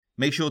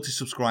Make sure to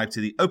subscribe to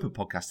the Open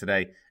podcast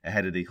today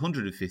ahead of the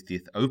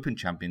 150th Open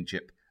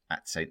Championship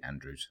at St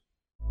Andrews.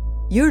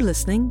 You're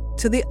listening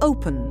to the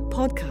Open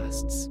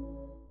Podcasts.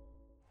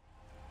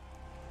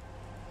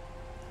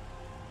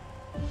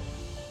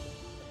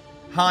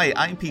 Hi,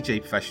 I'm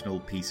PJ Professional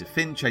Peter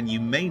Finch, and you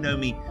may know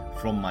me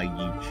from my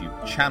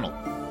YouTube channel.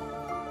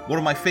 One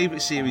of my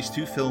favourite series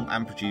to film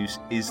and produce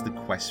is The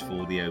Quest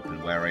for the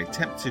Open, where I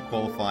attempt to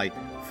qualify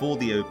for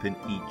the Open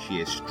each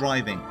year,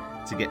 striving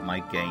to get my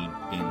game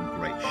in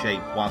great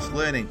shape, whilst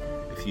learning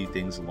a few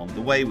things along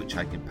the way which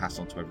I can pass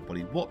on to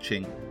everybody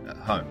watching at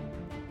home.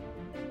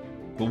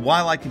 But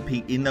while I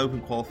compete in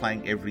Open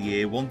qualifying every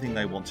year, one thing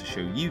I want to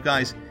show you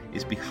guys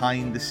is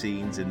behind the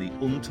scenes and the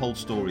untold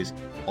stories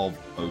of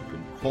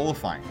Open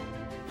qualifying.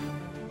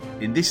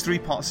 In this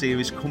 3-part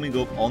series coming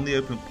up on the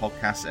Open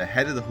podcast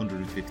ahead of the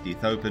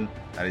 150th Open,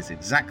 that is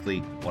exactly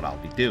what I'll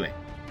be doing.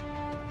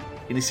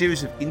 In a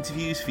series of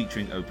interviews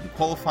featuring Open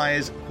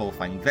qualifiers,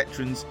 qualifying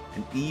veterans,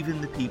 and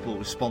even the people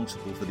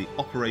responsible for the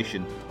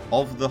operation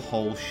of the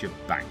whole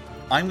shebang,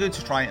 I'm going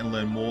to try and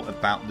learn more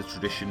about the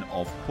tradition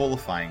of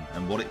qualifying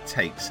and what it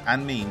takes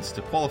and means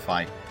to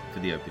qualify for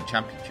the Open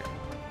Championship.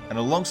 And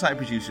alongside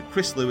producer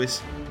Chris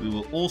Lewis, we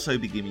will also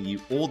be giving you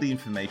all the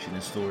information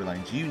and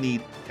storylines you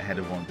need ahead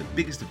of one of the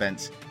biggest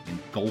events in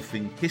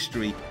golfing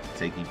history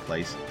taking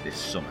place this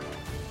summer.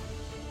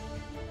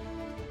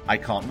 I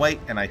can't wait,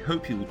 and I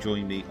hope you will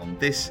join me on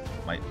this,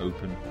 my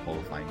Open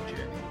qualifying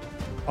journey.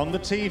 On the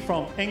tee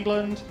from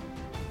England,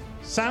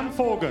 Sam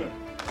Forgan.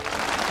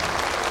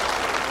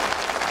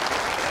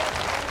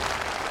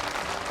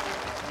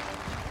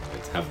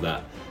 To have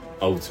that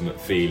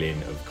ultimate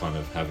feeling of kind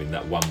of having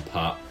that one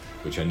putt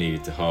which I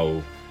needed to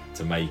hole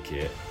to make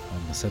it.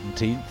 On the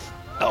 17th.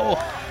 Oh,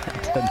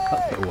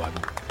 another one.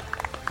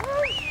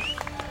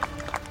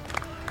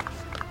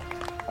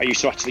 I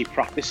used to actually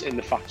practice in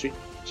the factory.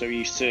 So we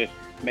used to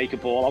make a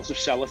ball out of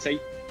sellotape.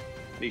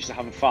 I used to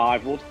have a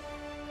 5-wood,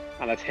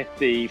 and I'd hit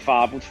the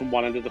 5-wood from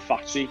one end of the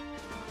factory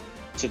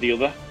to the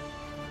other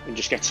and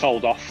just get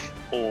told off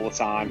all the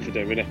time for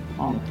doing it.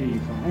 On the tee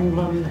from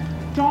England,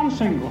 John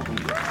Singleton.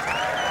 Great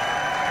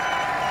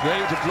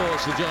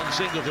applause for John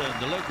Singleton,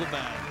 the local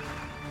man.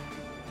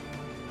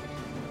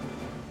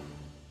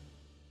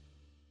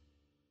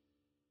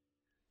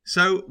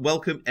 So,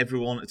 welcome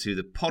everyone to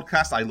the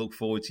podcast. I look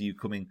forward to you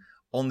coming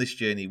on this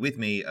journey with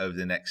me over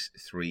the next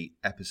 3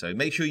 episodes.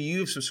 Make sure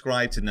you've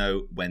subscribed to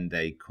know when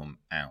they come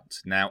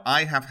out. Now,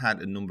 I have had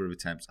a number of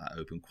attempts at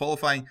Open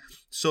qualifying,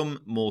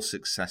 some more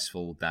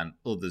successful than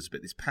others,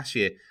 but this past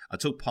year I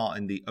took part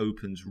in the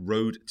Open's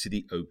Road to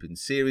the Open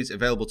series,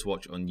 available to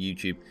watch on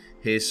YouTube.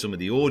 Here's some of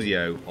the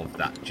audio of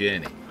that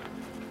journey.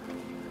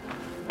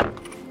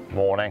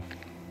 Morning.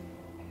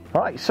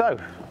 Right, so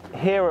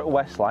here at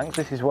West Lancs,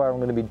 this is where I'm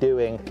going to be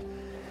doing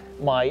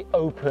my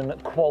Open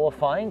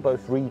qualifying,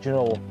 both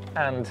regional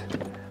and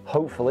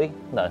hopefully,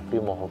 be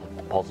more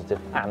positive,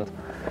 and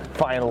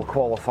final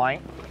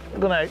qualifying. I'm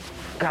gonna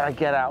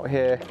get out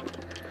here,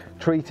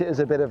 treat it as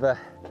a bit of a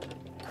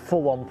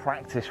full-on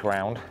practice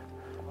round.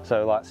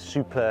 So like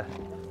super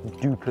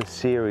duper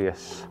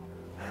serious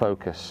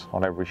focus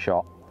on every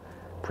shot.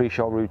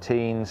 Pre-shot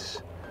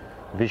routines,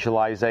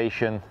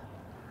 visualization.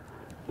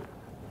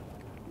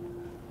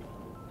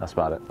 That's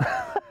about it.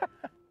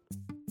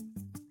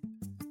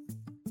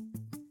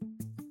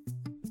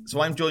 So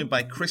I'm joined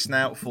by Chris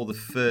now for the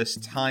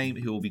first time,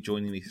 who will be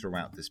joining me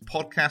throughout this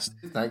podcast.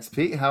 Thanks,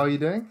 Pete. How are you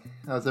doing?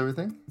 How's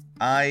everything?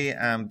 I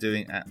am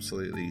doing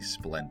absolutely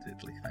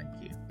splendidly, thank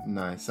you.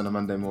 Nice, on a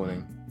Monday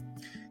morning.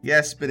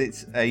 Yes, but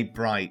it's a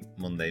bright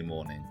Monday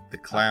morning. The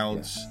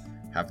clouds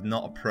have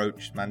not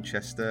approached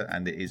Manchester,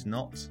 and it is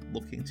not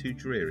looking too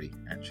dreary,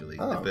 actually.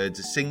 The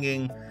birds are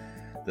singing,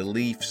 the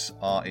leaves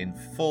are in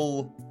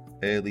full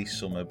early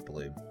summer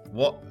bloom.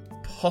 What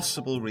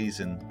possible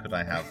reason could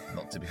I have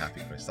not to be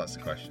happy, Chris? That's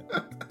the question.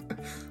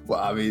 Well,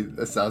 I mean,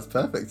 that sounds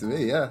perfect to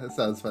me. Yeah, that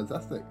sounds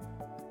fantastic.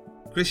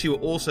 Chris, you were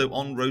also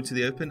on Road to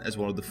the Open as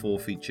one of the 4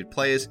 featured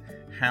players.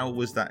 How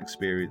was that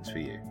experience for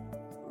you?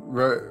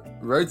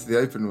 Road to the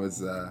Open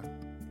was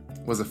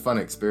a fun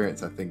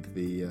experience. I think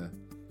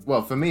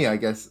well, for me, I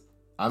guess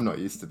I'm not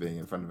used to being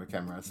in front of a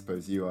camera. I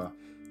suppose you are.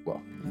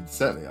 Well, you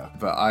certainly are.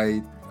 But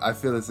I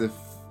feel as if,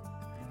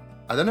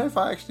 I don't know if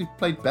I actually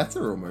played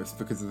better almost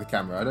because of the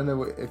camera. I don't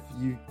know if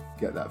you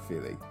get that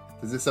feeling.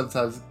 Does it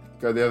sometimes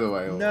go the other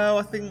way? Or? No,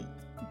 I think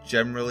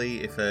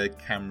generally if a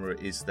camera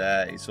is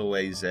there, it's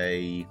always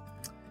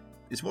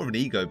it's more of an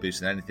ego boost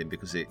than anything,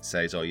 because it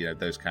says,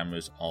 those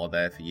cameras are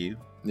there for you.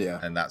 Yeah.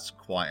 And that's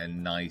quite a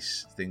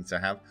nice thing to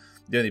have.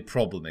 The only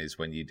problem is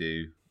when you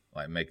do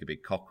make a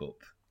big cock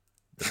up,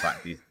 the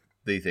fact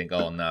that you think,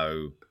 oh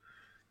no,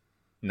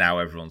 now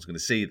everyone's going to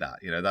see that.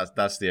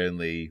 That's the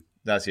only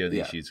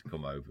issue to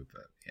come over.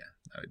 But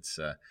it's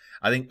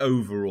I think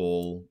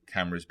overall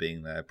cameras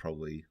being there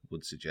probably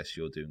would suggest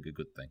you're doing a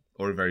good thing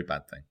or a very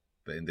bad thing.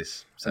 But in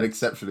this sense, an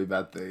exceptionally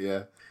bad thing,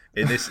 yeah.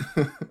 In this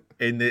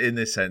in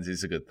this sense,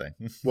 it's a good thing.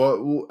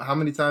 Well, how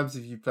many times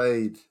have you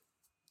played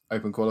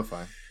Open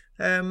qualifying?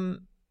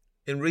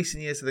 In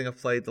recent years, I think I've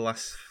played the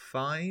last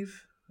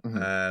 5.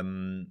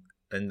 And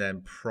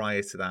then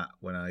prior to that,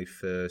 when I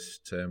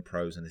first turned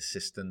pro as an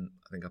assistant,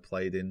 I think I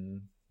played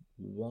in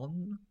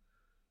one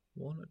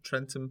at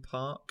Trenton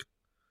Park.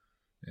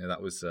 Yeah,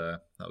 that was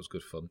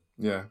good fun.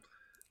 Yeah.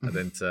 I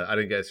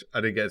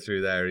didn't get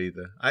through there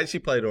either. I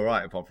actually played all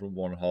right apart from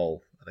one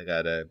hole. I think I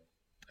had a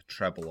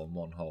treble on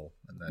one hole,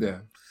 and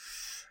then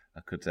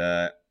I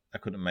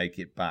couldn't make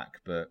it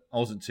back, but I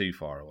wasn't too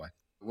far away.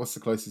 What's the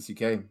closest you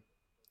came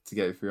to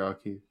get through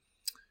RQ?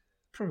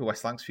 Probably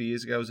West Lancs a few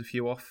years ago. I was a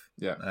few off.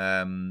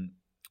 Yeah.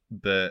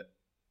 But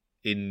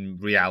in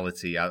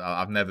reality,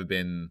 I've never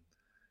been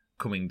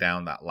coming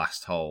down that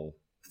last hole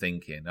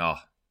thinking, "Oh,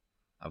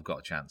 I've got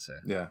a chance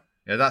here." Yeah.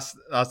 Yeah,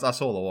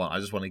 that's all I want. I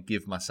just want to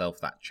give myself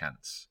that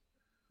chance.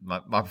 My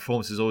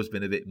performance has always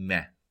been a bit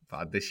meh,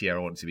 but this year I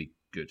want it to be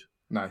good.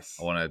 Nice.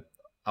 I want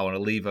to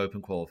leave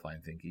open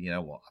qualifying thinking, you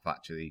know what, I've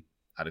actually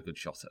had a good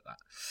shot at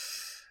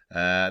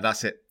that.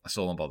 That's it. That's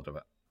all I'm bothered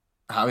about.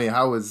 I mean,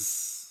 how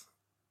was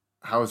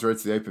Road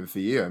to the Open for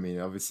you? I mean,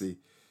 obviously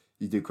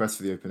you do Quest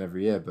for the Open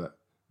every year, but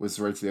was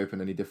Road to the Open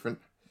any different?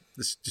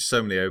 There's just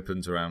so many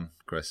Opens around,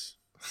 Chris.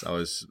 So I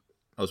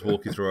was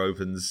walking through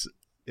Opens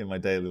in my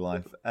daily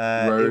life.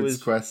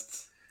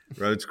 Quests.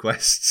 Roads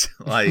quests.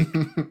 Like,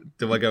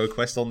 do I go a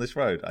quest on this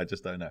road? I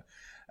just don't know.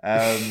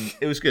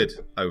 It was good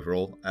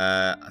overall.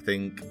 I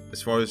think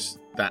as far as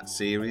that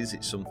series,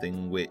 it's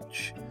something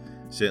which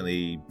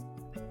certainly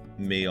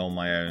me on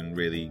my own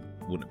really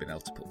wouldn't have been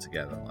able to put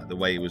together. Like the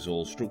way it was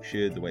all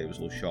structured, the way it was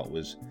all shot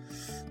was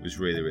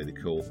really, really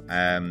cool.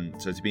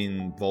 So to be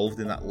involved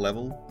in that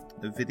level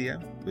of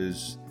video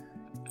was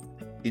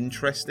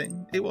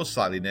interesting. It was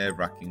slightly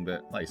nerve-wracking,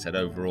 but like I said,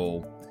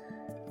 overall,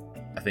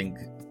 I think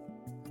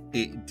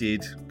it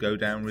did go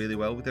down really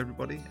well with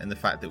everybody. And the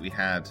fact that we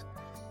had,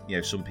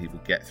 some people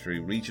get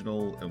through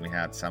regional, and we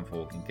had Sam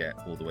Forgan get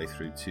all the way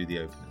through to the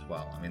Open as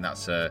well. I mean,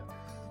 that's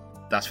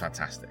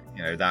fantastic.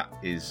 That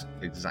is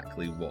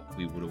exactly what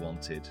we would have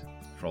wanted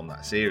from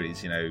that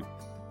series.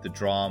 The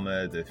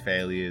drama, the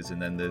failures,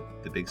 and then the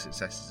big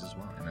successes as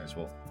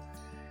well.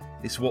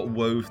 It's what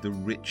wove the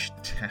rich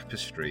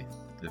tapestry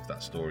of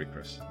that story,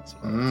 Chris.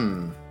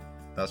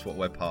 That's what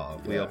we're part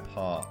of. We are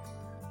part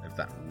of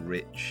that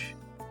rich,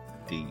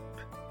 deep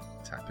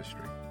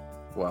tapestry.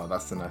 Wow,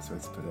 that's a nice way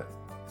to put it.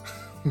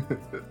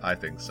 I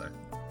think so.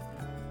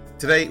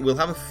 Today we'll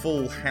have a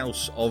full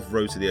house of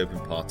Road to the Open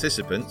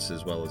participants,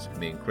 as well as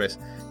me and Chris,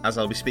 as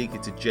I'll be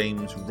speaking to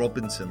James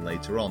Robinson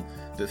later on.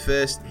 But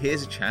first,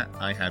 here's a chat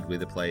I had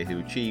with a player who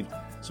achieved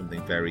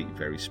something very,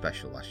 very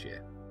special last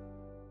year.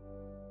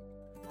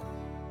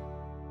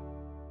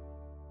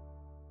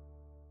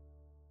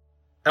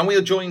 And we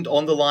are joined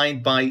on the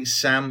line by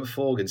Sam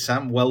Forgan.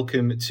 Sam,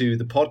 welcome to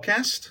the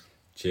podcast.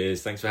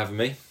 Cheers, thanks for having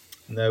me.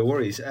 No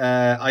worries.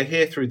 I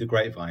hear through the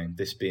grapevine,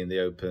 this being the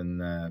Open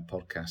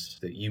podcast,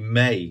 that you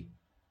may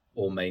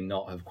or may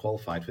not have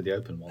qualified for the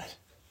Open once.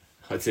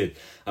 I did.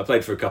 I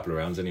played for a couple of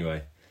rounds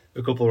anyway.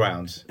 A couple of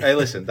rounds. Hey,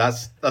 listen,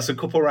 that's a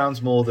couple of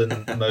rounds more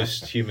than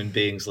most human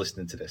beings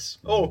listening to this,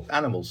 or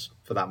animals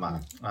for that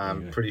matter.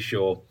 I'm pretty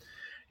sure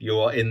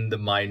you're in the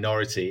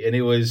minority. And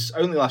it was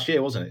only last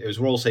year, wasn't it? It was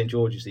Royal St.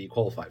 George's that you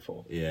qualified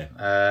for.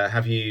 Yeah.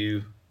 Have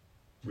you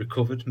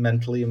recovered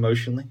mentally,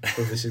 emotionally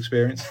from this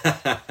experience?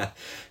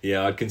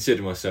 Yeah, I'd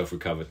consider myself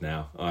recovered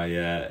now.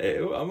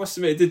 I must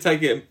admit, it did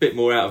take it a bit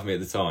more out of me at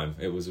the time.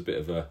 It was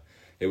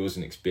it was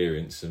an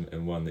experience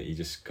and one that you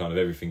just kind of,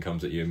 everything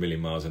comes at you a million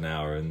miles an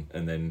hour, and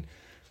then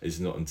it's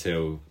not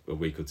until a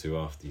week or two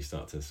after you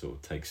start to sort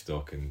of take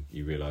stock and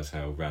you realise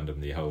how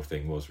random the whole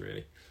thing was,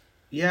 really.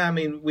 Yeah, I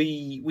mean,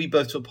 we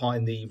both took part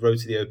in the Road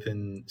to the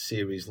Open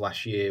series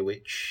last year,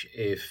 which,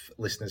 if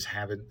listeners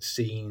haven't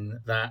seen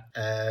that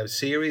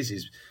series,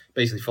 is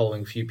basically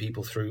following a few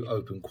people through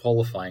Open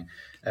qualifying.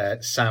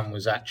 Sam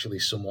was actually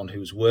someone who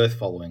was worth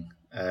following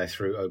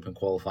through Open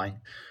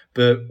qualifying.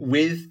 But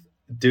with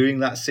doing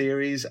that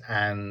series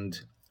and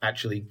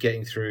actually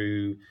getting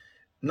through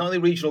not only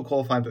regional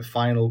qualifying but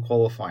final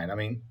qualifying, I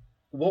mean,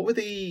 what were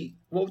the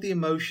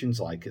emotions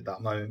like at that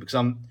moment? Because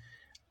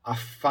I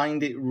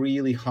find it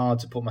really hard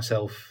to put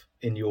myself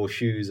in your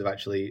shoes of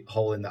actually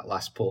holding that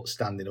last putt,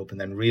 standing up, and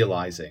then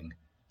realising,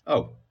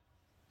 oh,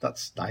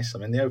 that's nice,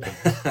 I'm in the Open.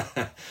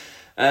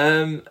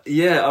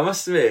 Yeah, I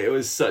must admit, it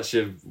was such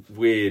a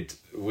weird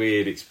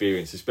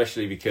experience,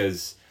 especially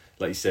because,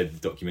 like you said, the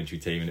documentary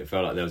team, and it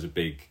felt like there was a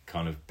big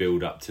kind of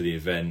build-up to the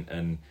event.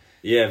 And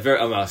yeah,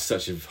 that's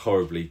such a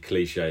horribly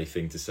cliche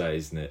thing to say,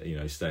 isn't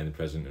it? Stay in the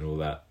present and all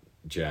that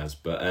jazz.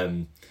 But, I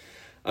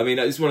mean,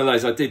 it's one of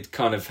those, I did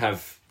kind of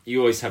have... You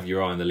always have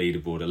your eye on the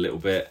leaderboard a little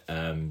bit,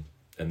 and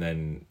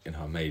then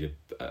I made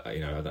I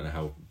don't know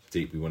how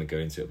deep we want to go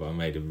into it, but I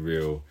made a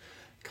real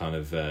kind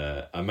of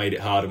I made it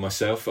hard on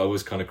myself. I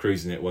was kind of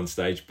cruising at one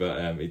stage, but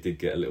it did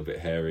get a little bit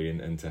hairy,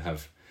 and to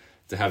have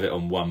it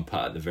on one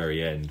putt at the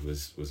very end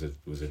was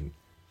an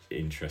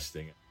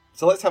interesting.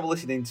 So let's have a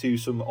listen into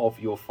some of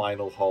your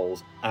final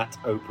holes at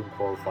Open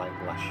qualifying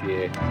last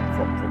year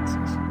from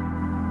Prince's.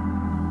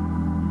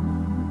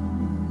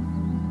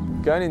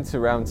 Going into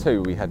round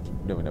 2, we had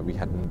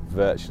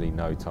virtually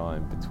no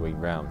time between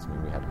rounds. I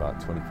mean, we had about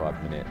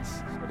 25 minutes.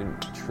 I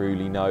didn't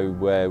truly know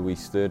where we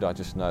stood. I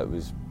just know it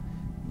was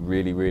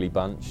really, really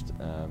bunched.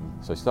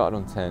 So I started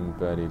on 10,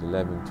 birdied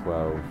 11,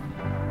 12,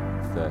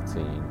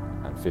 13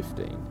 and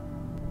 15.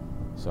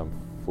 So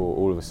for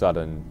all of a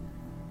sudden,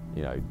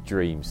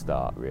 dream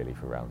start really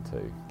for round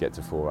 2. Get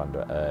to 4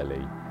 under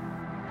early.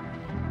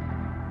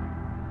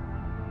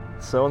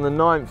 So on the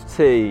 9th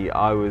tee,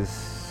 I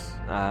was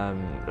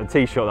a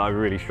tee shot that I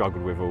really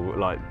struggled with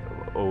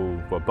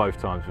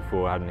both times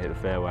before. I hadn't hit the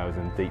fairway. I was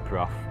in deep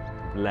rough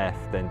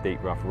left, then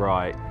deep rough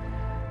right.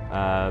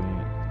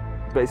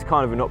 But it's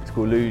kind of an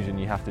optical illusion.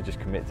 You have to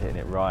just commit to hitting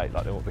it right.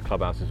 Like the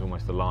clubhouse is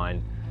almost a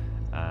line,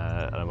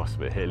 and I must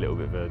have hit a little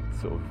bit of a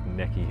sort of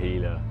necky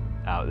heeler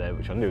out there,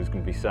 which I knew was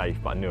going to be safe,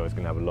 but I knew I was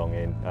going to have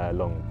a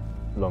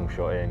long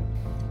shot in.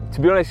 To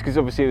be honest, because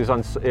obviously it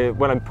was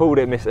when I pulled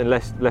it, missed and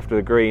left of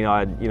the green,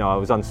 I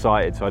was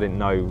unsighted, so I didn't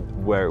know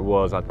where it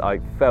was. I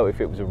felt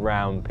if it was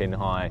around pin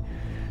high,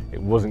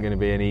 it wasn't going to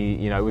be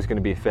it was going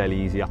to be a fairly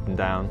easy up and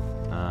down,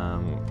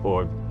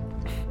 or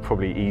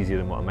probably easier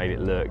than what I made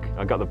it look.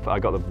 I got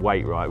the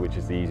weight right, which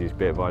is the easiest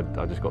bit, but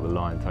I just got the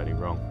line totally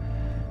wrong.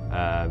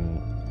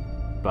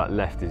 But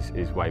left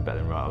is way better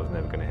than right. I was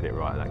never going to hit it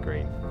right at that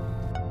green.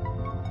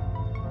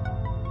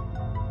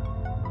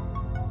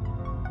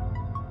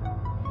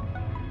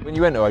 When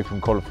you enter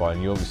Open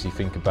qualifying, you obviously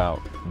think about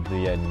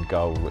the end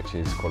goal, which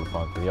is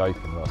qualifying for the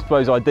Open. I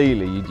suppose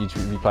ideally you'd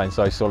be playing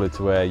so solid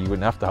to where you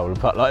wouldn't have to hold a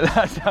putt like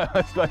that. So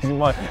I suppose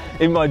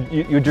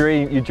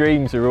your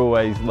dreams are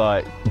always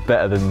like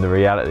better than the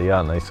reality,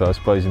 aren't they? So I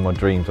suppose in my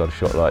dreams I'd have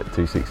shot like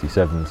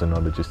 267s and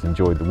I'd have just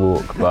enjoyed the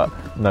walk, but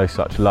no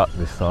such luck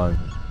this time.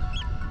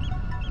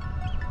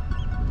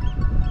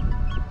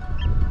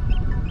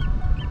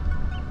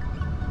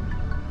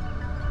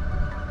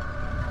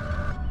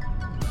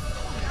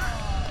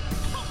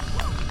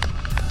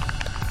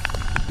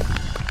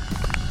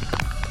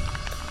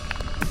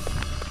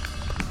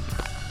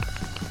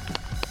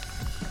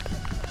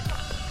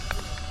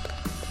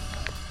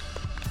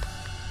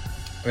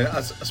 I mean,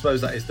 I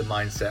suppose that is the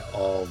mindset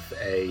of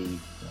a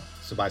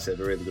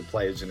really good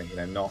player, isn't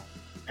it? Not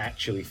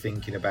actually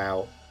thinking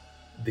about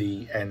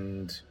the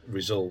end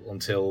result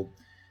until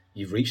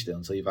you've reached it,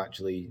 until you've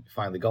actually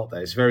finally got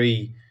there. It's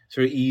very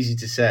easy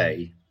to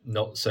say,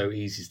 not so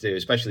easy to do,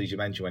 especially as you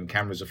mentioned when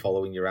cameras are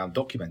following you around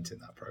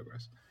documenting that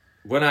progress.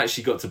 When I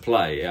actually got to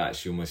play, it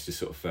actually almost just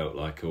sort of felt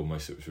like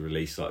almost it was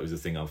released, like it was the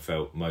thing I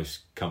felt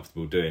most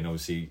comfortable doing.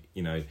 Obviously,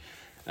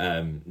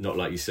 not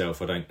like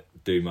yourself, I don't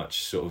do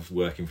much sort of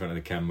work in front of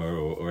the camera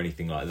or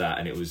anything like that,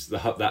 and it was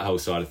that whole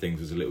side of things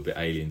was a little bit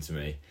alien to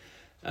me.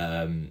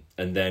 And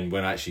then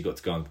when I actually got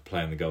to go and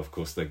play on the golf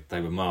course,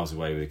 they were miles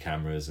away with the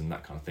cameras and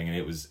that kind of thing, and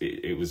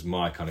it was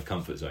my kind of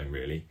comfort zone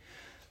really.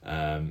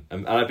 And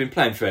I'd been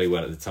playing fairly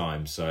well at the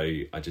time, so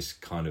I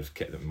just kind of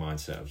kept that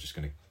mindset. I was just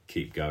going to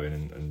keep going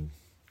and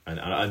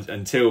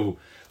until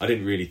I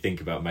didn't really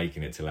think about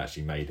making it till I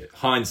actually made it.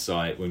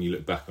 Hindsight, when you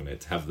look back on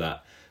it, to have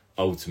that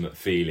ultimate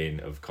feeling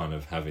of kind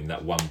of having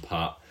that one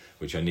putt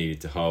which I needed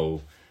to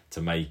hole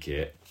to make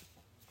it,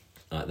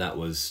 that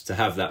was, to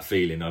have that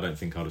feeling, I don't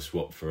think I'd have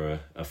swapped for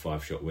a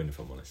 5-shot win, if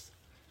I'm honest.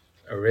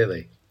 Oh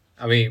really?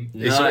 I mean,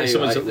 it's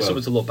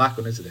something to look back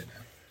on, isn't it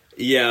now?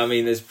 Yeah, I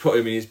mean, it's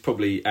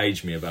probably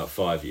aged me about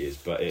 5 years,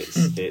 but it's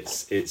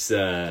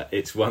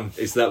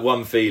that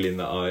one feeling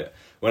that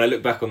when I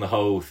look back on the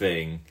whole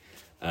thing,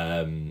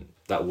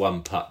 that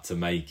one putt to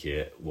make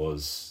it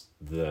was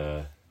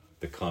the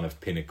kind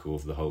of pinnacle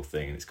of the whole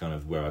thing, and it's kind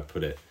of where I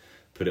put it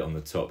on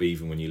the top.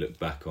 Even when you look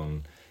back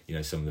on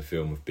some of the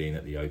film of being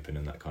at the Open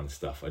and that kind of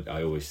stuff,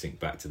 I always think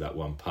back to that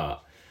one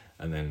putt,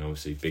 and then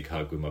obviously big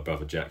hug with my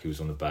brother Jack, who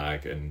was on the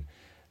bag, and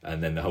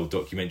then the whole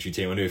documentary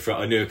team. I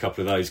knew a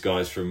couple of those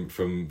guys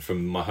from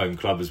my home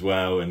club as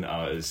well, and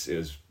it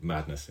was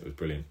madness. It was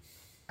brilliant.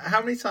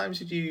 How many times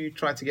did you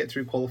try to get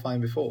through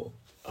qualifying before?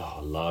 Oh,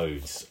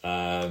 loads.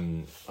 I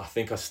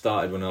think I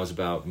started when I was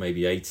about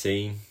maybe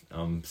 18.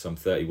 So I'm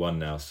 31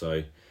 now,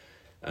 so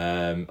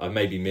I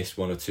maybe missed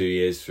 1 or 2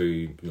 years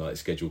through like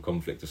schedule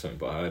conflict or something,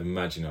 but I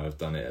imagine I've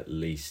done it at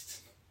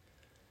least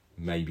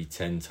maybe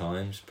 10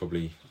 times,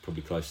 probably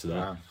close to that.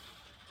 Wow,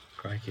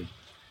 crikey!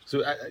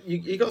 So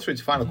you got through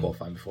to final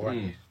qualifying before,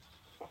 haven't you?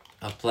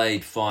 I've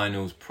played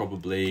finals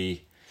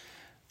probably.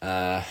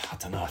 I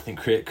don't know. I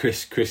think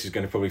Chris is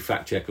going to probably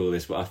fact check all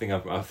this, but I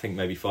think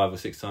maybe 5 or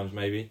 6 times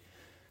maybe.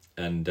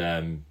 And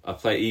I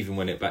played even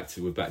when we're back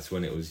to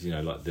when it was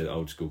like the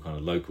old school kind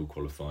of local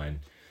qualifying.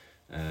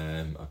 I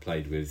remember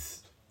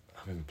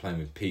playing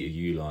with Peter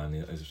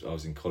Uline. I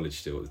was in college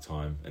still at the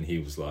time, and he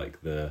was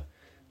like the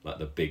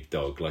big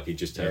dog. Like he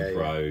just turned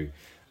pro,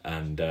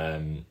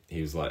 and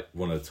he was like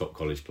one of the top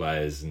college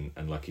players,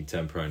 and like he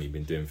turned pro and he'd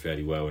been doing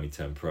fairly well when he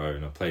turned pro.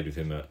 And I played with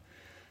him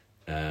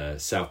at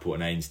Southport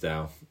and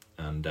Ainsdale,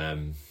 and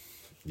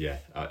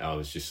I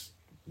was just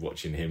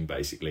watching him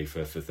basically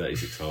for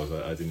 36 holes.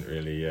 I didn't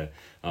really. I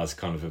was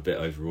kind of a bit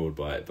overawed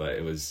by it, but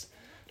it was.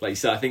 Like you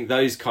said, I think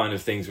those kind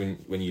of things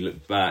when you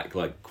look back,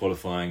 like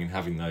qualifying and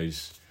having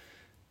those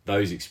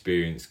those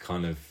experiences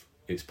kind of,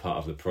 it's part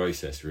of the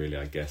process really,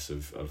 I guess,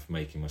 of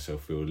making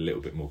myself feel a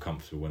little bit more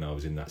comfortable when I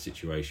was in that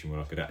situation where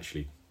I could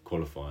actually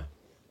qualify.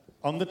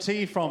 On the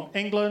tee from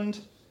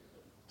England,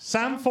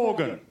 Sam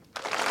Forgan.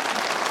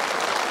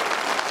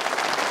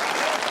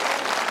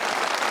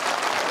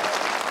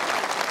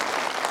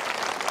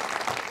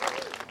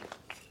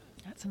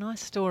 That's a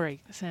nice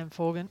story, Sam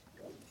Forgan.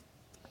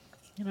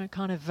 You know,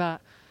 kind of an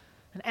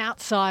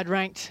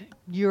outside-ranked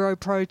Euro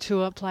Pro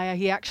Tour player.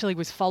 He actually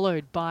was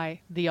followed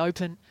by the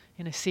Open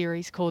in a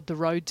series called The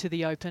Road to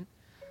the Open,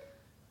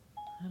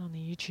 and on the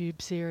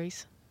YouTube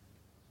series.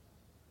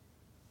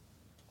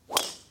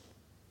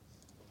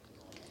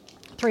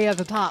 3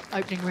 over par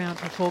opening round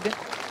for Forgan.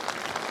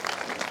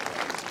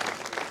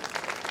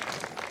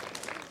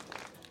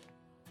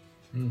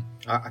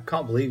 I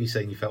can't believe you're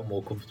saying you felt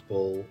more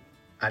comfortable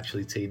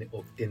actually teeing it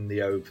up in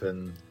the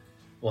Open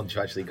once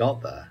you actually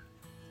got there.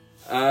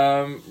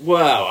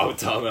 Well,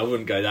 I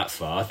wouldn't go that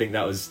far. I think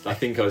I was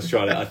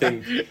trying to. I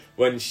think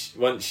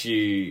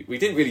we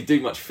didn't really do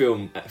much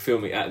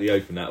filming at the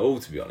Open at all.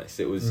 To be honest,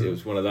 it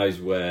was one of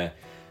those where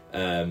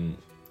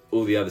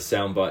all the other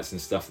sound bites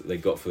and stuff that they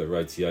got for the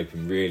Road to the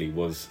Open really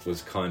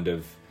was kind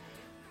of,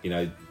 you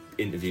know,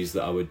 interviews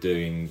that I were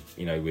doing,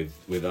 you know,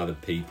 with other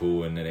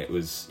people, and then it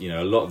was, you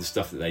know, a lot of the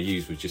stuff that they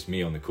used was just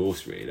me on the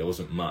course. Really, there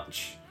wasn't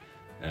much.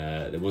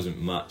 I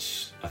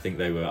think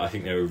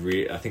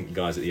the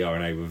guys at the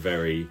R&A were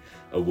very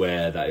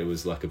aware that it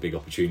was like a big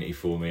opportunity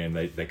for me, and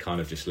they kind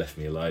of just left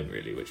me alone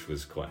really, which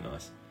was quite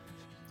nice.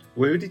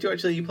 Who did you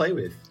actually play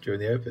with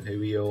during the Open? Who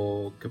were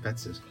your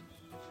competitors?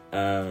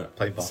 So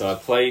I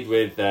played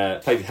with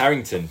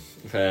Harrington,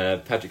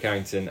 Patrick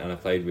Harrington, and I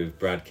played with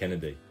Brad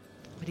Kennedy.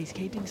 But he's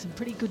keeping some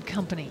pretty good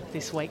company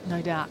this week,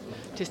 no doubt.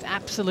 Just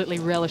absolutely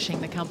relishing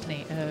the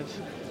company of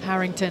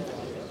Harrington.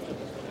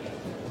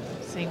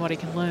 Seeing what he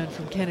can learn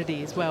from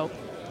Kennedy as well.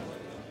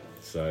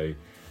 So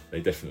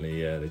they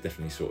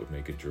definitely sorted me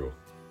a good draw.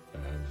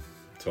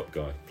 Top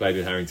guy. Played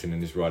with Harrington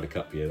in his Ryder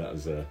Cup year. That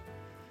was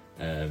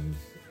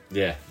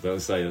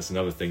that's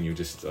another thing you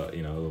just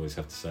I'll always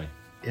have to say.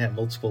 Yeah,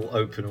 multiple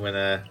Open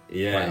winner.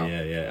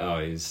 Yeah, wow. Oh,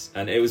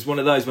 it was one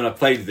of those when I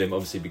played with him,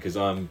 obviously because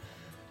I'm,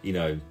 you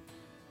know,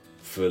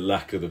 for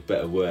lack of a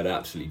better word,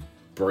 absolutely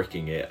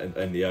bricking it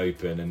in the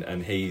Open, and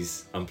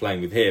I'm playing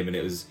with him, and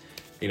it was.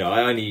 You know,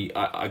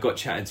 I got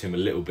chatting to him a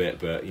little bit,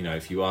 but you know,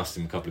 if you asked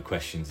him a couple of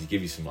questions, he'd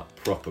give you some like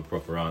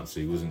proper answer.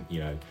 He wasn't,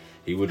 you know,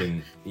 he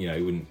wouldn't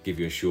give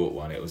you a short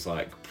one. It was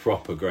like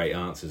proper great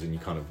answers, and you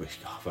kind of wish,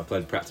 if I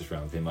played a practice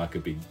round with him, I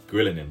could be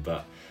grilling him.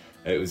 But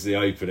it was the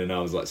Open, and I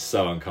was like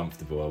so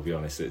uncomfortable. I'll be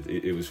honest.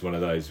 It was one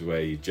of those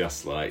where you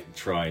just like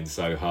trying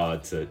so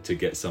hard to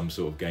get some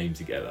sort of game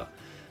together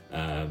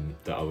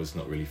that I was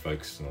not really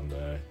focusing on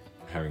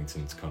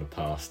Harrington's kind of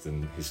past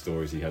and his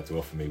stories he had to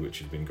offer me, which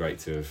had been great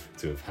to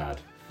have had.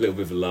 A little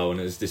bit of a lull, and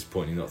it was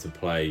disappointing not to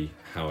play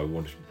how I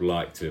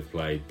like to have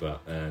played,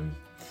 but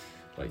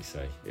like you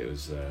say, it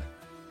was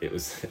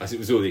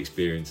all the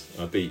experience.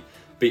 I beat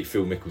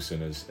Phil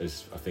Mickelson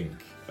as I think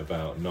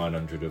about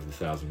 900 of the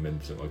 1,000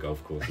 members at my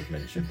golf course have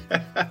mentioned.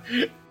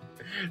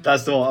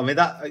 That's the one. I mean,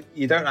 that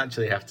you don't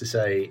actually have to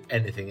say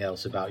anything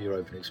else about your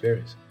Open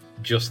experience,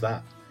 just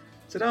that.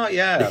 Said, oh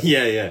yeah,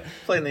 yeah,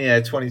 playing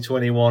the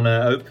 2021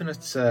 Open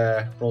at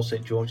Royal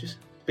St George's.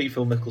 Beat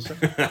Phil Mickelson.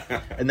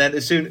 And then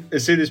as soon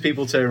as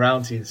people turn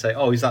around to you and say,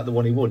 "Oh, is that the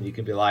one he won?" you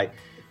can be like,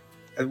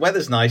 "The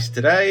weather's nice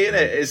today, isn't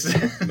it?" It's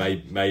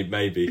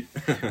maybe.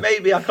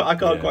 Maybe I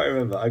can't quite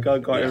remember. I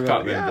can't quite remember.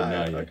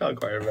 I can't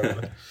quite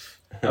remember.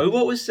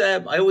 What was?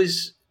 I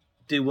always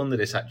do wonder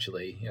this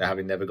actually. You know,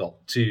 having never got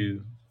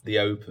to the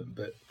Open,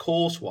 but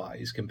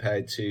course-wise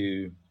compared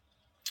to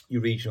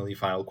your regional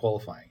final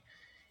qualifying,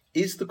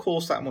 is the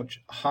course that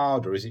much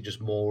harder? Is it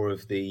just more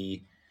of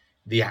the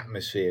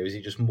atmosphere? Is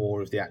it just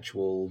more of the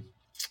actual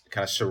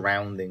kind of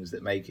surroundings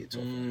that make it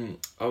tough?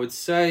 I would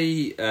say,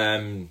 you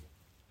know,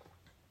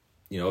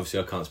 obviously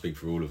I can't speak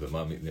for all of them.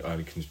 I mean, I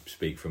only can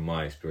speak from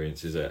my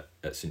experiences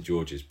at St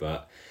George's,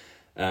 but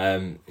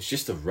it's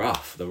just the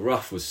rough. The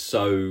rough was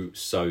so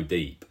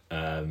deep,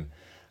 and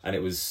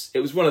it was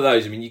one of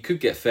those. I mean, you could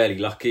get fairly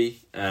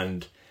lucky,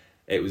 and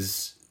it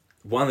was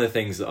one of the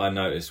things that I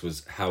noticed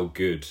was how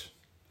good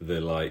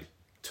the like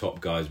top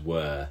guys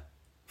were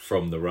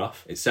from the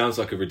rough. It sounds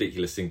like a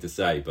ridiculous thing to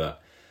say,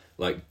 but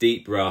like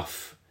deep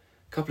rough,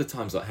 a couple of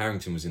times like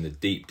Harrington was in the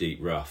deep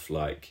rough,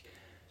 like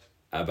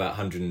about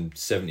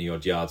 170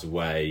 odd yards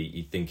away.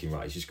 You're thinking,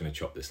 right, he's just going to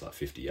chop this like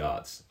 50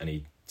 yards, and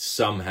he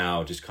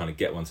somehow just kind of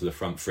get one to the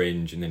front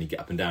fringe, and then he'd get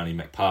up and down and he'd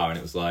make par, and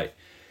it was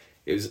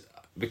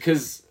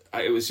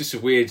just a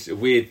weird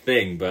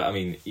thing. But I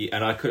mean,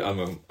 and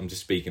I'm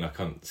just speaking, I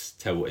can't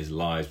tell what his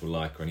lies were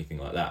like or anything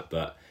like that,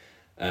 but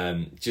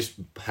just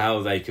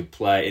how they could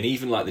play, and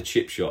even like the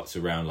chip shots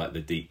around like the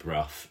deep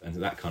rough and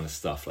that kind of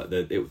stuff, like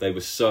they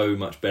were so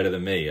much better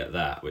than me at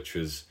that, which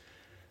was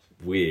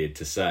weird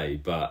to say.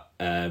 But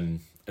and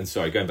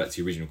sorry, going back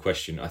to your original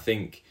question, I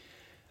think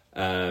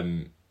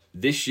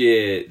this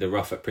year the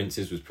rough at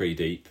Prince's was pretty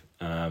deep,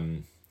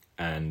 and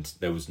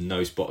there was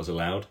no spotters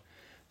allowed.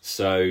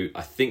 So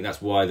I think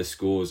that's why the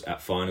scores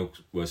at final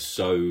were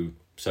so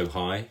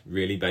high,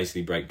 really,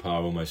 basically break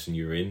par almost and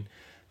you're in.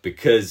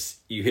 Because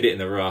you hit it in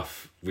the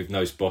rough with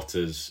no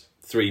spotters,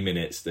 3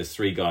 minutes, there's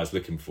 3 guys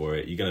looking for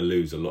it, you're going to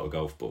lose a lot of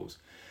golf balls.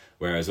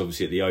 Whereas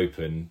obviously at the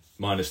Open,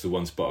 minus the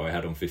one spotter I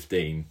had on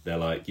 15, they're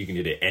like, you can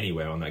hit it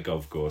anywhere on that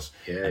golf course.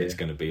 It's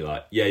going to be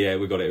like, yeah,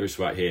 we got it, it's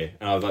right here.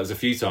 And I was like, there's a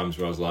few times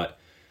where I was like,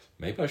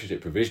 maybe I should hit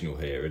provisional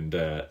here. And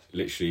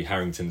literally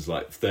Harrington's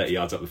like 30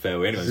 yards up the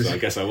fairway anyway, so I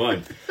guess I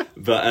won't.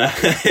 But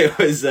it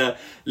was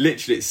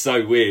literally, it's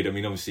so weird. I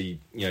mean, obviously,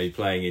 you're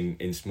playing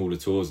in smaller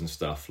tours and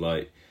stuff,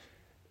 like,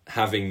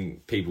 having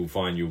people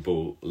find your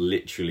ball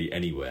literally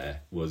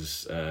anywhere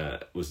was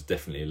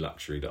definitely a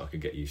luxury that I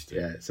could get used to.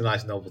 Yeah, it's a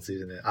nice novelty,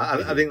 isn't it?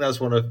 I think that's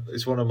one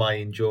of my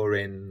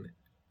enduring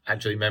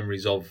actually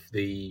memories of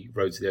the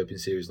Road to the Open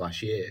Series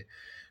last year,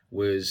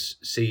 was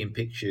seeing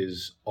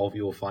pictures of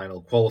your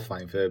final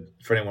qualifying. For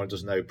anyone who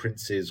doesn't know,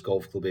 Prince's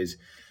Golf Club is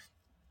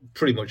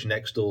pretty much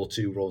next door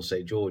to Royal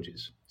St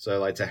George's. So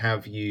like to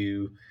have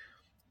you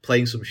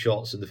playing some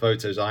shots, and the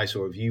photos I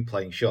saw of you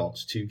playing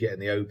shots to get in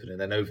the Open, and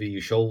then over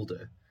your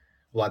shoulder,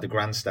 like the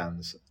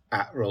grandstands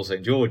at Royal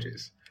St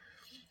George's.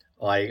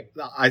 I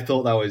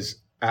thought that was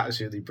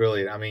absolutely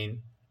brilliant. I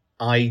mean,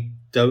 I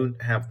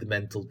don't have the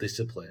mental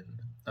discipline,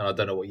 and I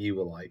don't know what you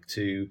were like,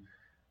 to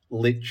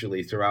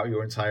literally throughout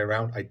your entire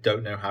round, I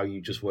don't know how you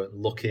just weren't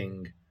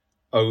looking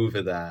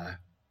over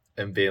there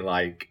and being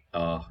like,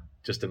 oh,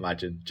 just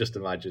imagine. Yeah,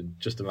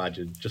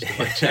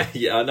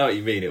 I know what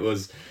you mean. It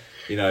was,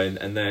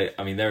 and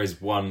there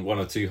is one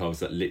or two holes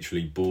that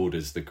literally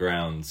borders the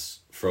grounds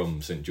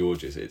from St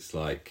George's. It's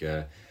like,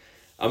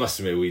 I must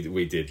admit,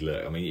 we did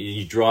look. I mean,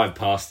 you drive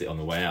past it on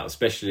the way out,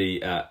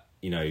 especially at,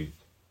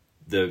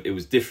 it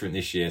was different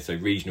this year. So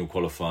regional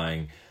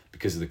qualifying,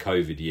 because of the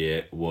COVID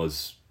year,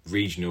 was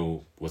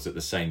at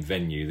the same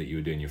venue that you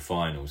were doing your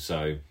final.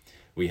 So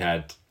we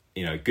had,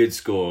 a good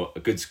score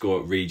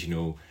at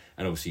regional,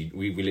 and obviously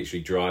we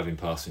literally driving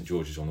past St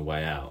George's on the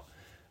way out,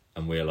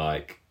 and we're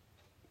like,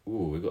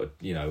 ooh,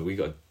 we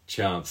got a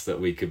chance that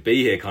we could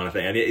be here, kind of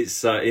thing. And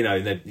it's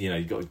and then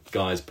you've got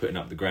guys putting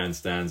up the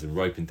grandstands and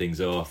roping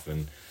things off,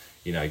 and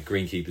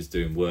greenkeepers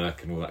doing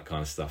work and all that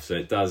kind of stuff. So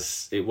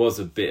it was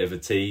a bit of a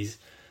tease,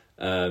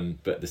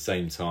 but at the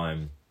same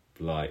time,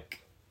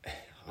 like,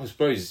 I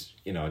suppose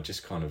I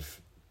just kind of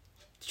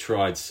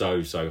tried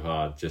so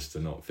hard just to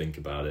not think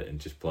about it and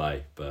just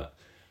play, but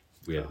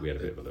we had a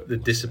bit of a look. The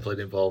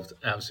discipline involved,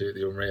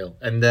 absolutely unreal.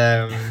 And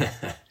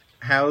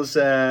how's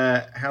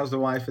the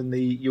wife and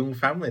the young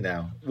family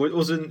now?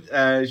 Wasn't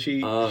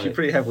she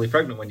pretty heavily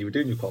pregnant when you were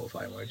doing your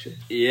qualifying, weren't she?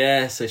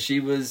 Yeah, so she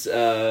was.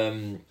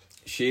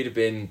 She'd have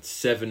been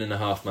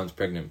 7.5 months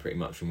pregnant pretty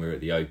much when we were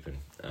at the Open,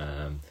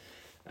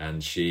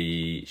 and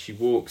she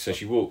walked. So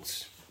she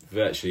walked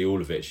virtually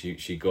all of it.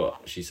 She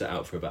sat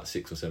out for about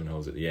 6 or 7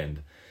 holes at the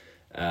end.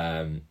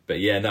 But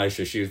yeah, no.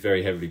 So she was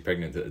very heavily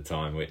pregnant at the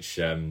time, which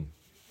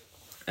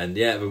and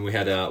yeah, when we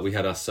had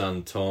our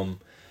son Tom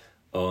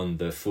on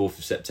the 4th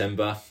of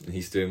September, and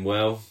he's doing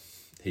well.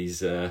 He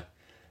says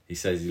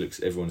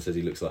everyone says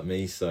he looks like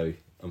me, so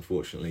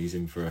unfortunately he's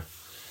in for a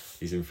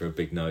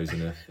big nose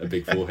and a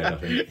big forehead, I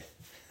think.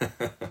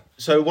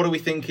 So what are we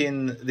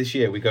thinking this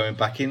year? Are we going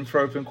back in for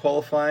Open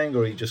qualifying,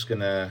 or are you just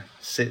going to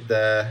sit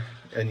there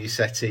in your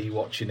settee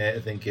watching it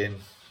and thinking,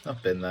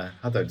 I've been there,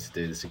 I don't need to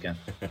do this again?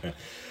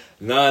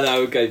 No,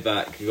 we'll go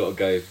back. We've got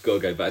to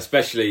go back,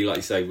 especially like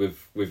you say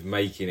with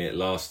making it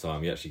last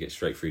time. You actually get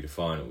straight through to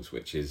finals,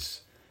 which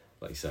is,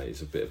 like you say,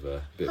 it's a bit of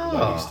a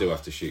like you still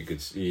have to shoot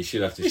good. You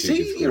should have to shoot.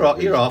 See,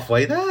 you're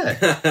halfway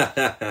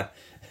there.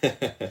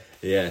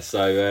 Yeah,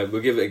 so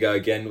we'll give it a go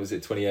again. Was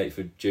it 28th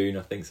of June,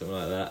 I think, something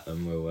like that,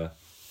 and we'll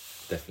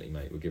definitely,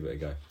 mate, we'll give it a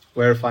go.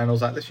 Where are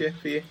finals at this year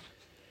for you?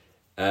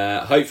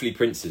 Hopefully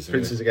Prince's.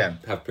 Again.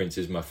 Have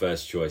Prince's my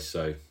first choice,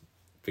 so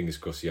fingers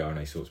crossed the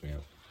RNA sorts me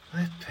out.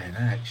 Flipping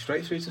heck,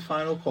 straight through to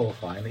final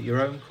qualifying at your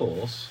own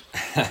course.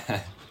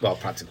 Well,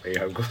 practically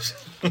your own course.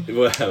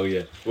 Well,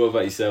 yeah. What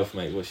about yourself,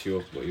 mate? What are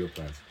your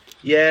plans?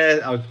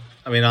 Yeah,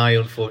 I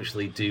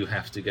unfortunately do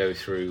have to go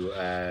through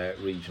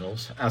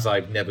regionals, as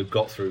I've never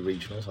got through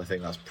regionals. I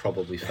think that's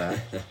probably fair.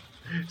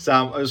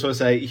 Sam, I just want to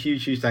say a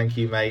huge thank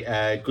you, mate.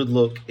 Good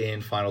luck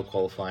in final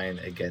qualifying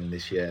again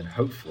this year, and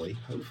hopefully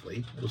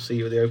we'll see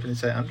you at the Open in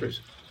St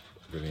Andrews.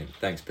 Brilliant.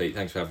 Thanks, Pete.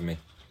 Thanks for having me.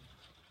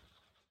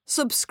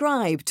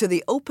 Subscribe to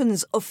the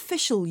Open's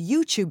official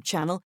YouTube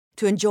channel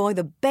to enjoy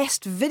the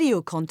best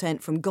video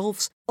content from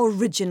golf's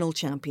original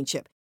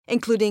championship,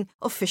 including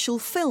official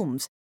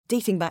films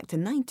dating back to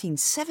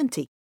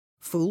 1970,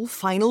 full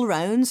final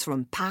rounds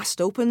from past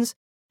Opens,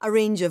 a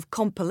range of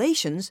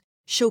compilations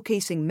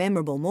showcasing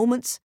memorable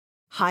moments,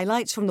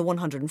 highlights from the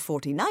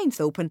 149th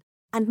Open,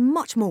 and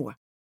much more.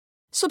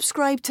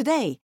 Subscribe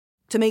today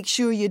to make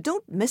sure you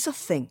don't miss a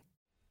thing.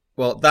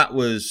 Well, that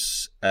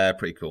was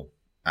pretty cool,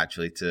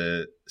 actually,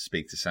 to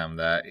speak to Sam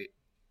there.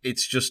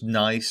 It's just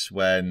nice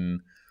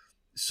when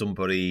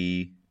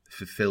somebody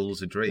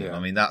fulfills a dream. Yeah. I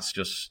mean, that's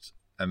just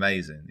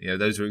amazing.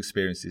 Those are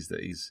experiences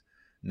that he's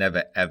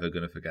never, ever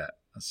going to forget.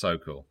 That's so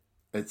cool.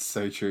 It's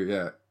so true,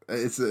 yeah.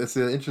 It's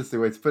an interesting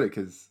way to put it,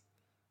 because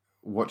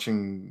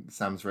watching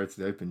Sam's Road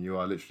to the Open, you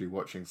are literally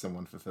watching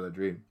someone fulfill a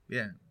dream.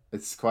 Yeah.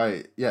 It's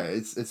quite,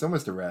 it's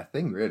almost a rare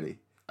thing, really.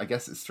 I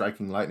guess it's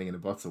striking lightning in a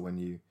bottle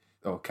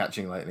or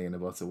catching lightning in a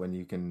bottle when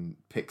you can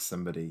pick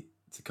somebody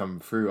to come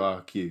through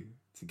RQ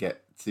to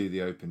get to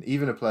the Open.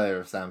 Even a player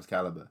of Sam's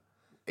caliber.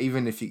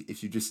 Even if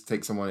you just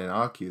take someone in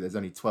RQ, there's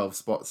only 12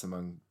 spots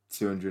among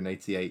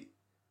 288,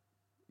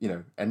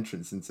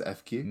 entrants into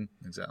FQ.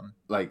 Exactly.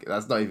 Like,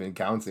 that's not even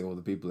counting all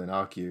the people in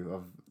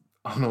RQ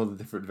on all the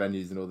different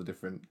venues and all the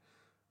different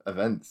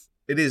events.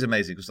 It is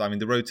amazing because,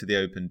 the Road to the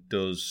Open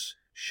does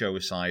show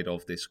a side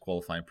of this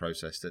qualifying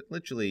process that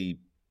literally,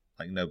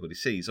 nobody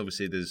sees.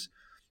 Obviously, there's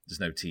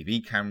no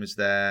TV cameras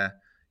there.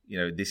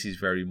 This is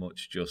very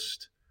much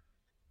just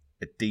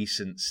a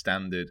decent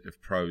standard of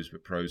pros,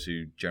 but pros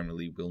who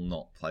generally will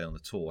not play on the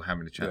tour,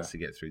 having a chance to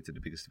get through to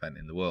the biggest event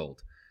in the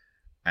world.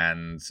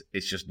 And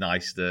it's just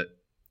nice that,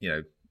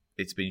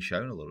 it's been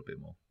shown a little bit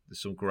more.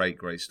 There's some great,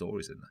 great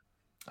stories in there.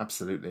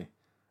 Absolutely.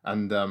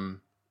 And,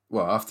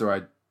 after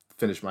I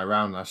finished my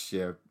round last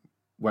year,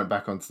 went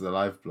back onto the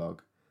live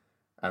blog,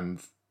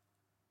 and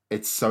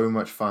it's so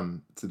much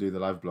fun to do the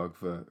live blog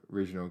for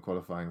regional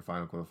qualifying and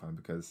final qualifying,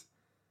 because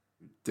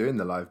doing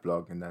the live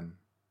blog and then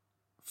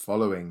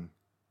following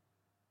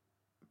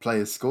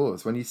players'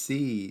 scores, when you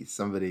see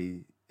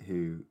somebody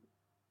who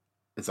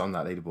is on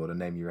that leaderboard, a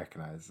name you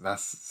recognize,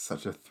 that's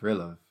such a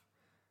thrill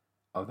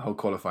of the whole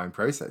qualifying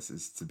process,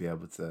 is to be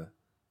able to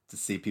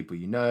see people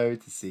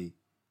to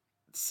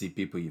see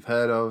people you've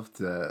heard of,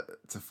 to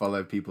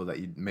follow people that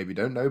you maybe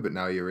don't know, but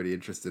now you're really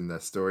interested in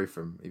their story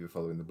from either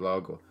following the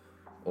blog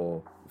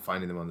or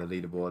finding them on the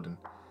leaderboard. And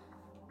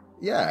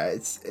yeah,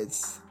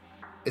 it's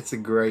a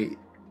great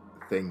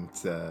thing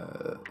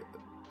to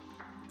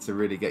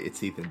really get your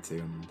teeth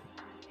into,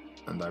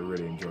 and I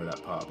really enjoy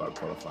that part about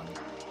qualifying.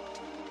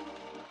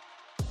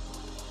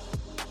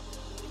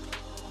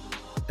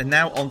 And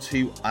now on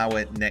to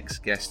our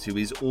next guest, who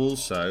is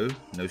also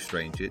no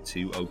stranger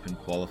to Open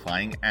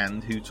qualifying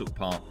and who took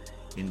part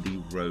in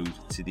the Road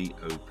to the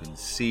Open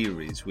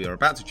series. We are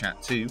about to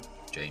chat to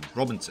James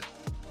Robinson.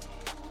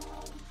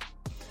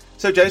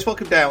 So James,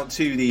 welcome down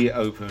to the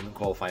Open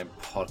qualifying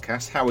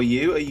podcast. How are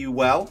you? Are you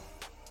well?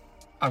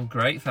 I'm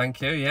great,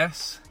 thank you,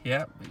 yes.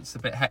 Yeah, it's a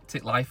bit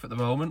hectic life at the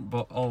moment,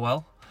 but all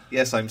well.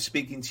 Yes, I'm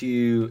speaking to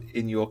you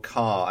in your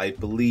car. I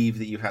believe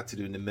that you had to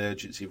do an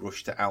emergency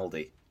rush to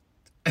Aldi.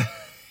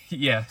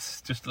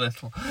 Yes, just a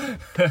little.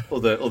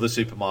 Other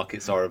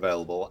supermarkets are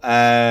available.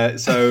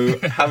 So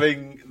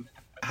having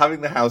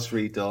the house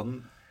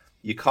redone,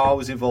 your car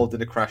was involved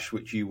in a crash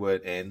which you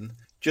weren't in.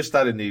 Just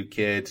had a new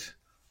kid.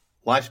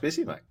 Life's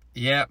busy, mate.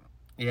 Yeah.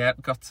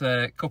 Got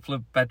a couple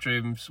of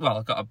bedrooms. Well,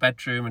 I've got a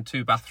bedroom and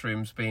 2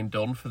 bathrooms being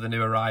done for the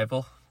new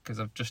arrival, because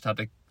I've just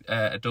had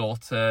a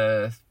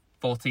daughter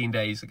 14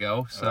 days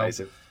ago. So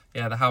amazing.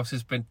 Yeah, the house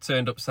has been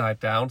turned upside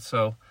down.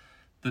 So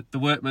the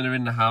workmen are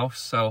in the house,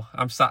 so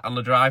I'm sat on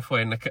the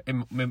driveway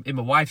in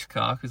my wife's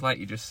car, because like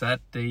you just said,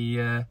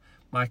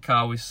 my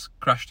car was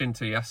crashed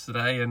into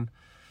yesterday, and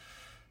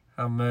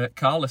I'm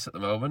carless at the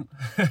moment.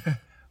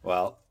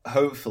 Well,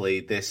 hopefully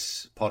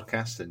this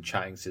podcast and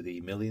chatting to the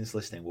millions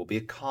listening will be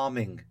a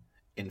calming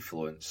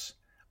influence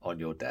on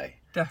your day.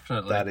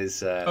 Definitely. That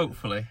is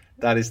hopefully.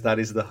 That is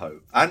the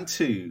hope. And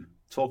to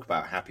talk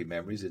about happy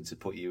memories and to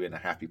put you in a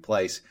happy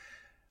place,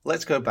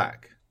 let's go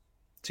back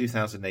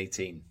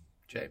 2018,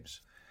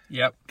 James.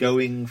 Yep.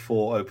 Going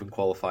for Open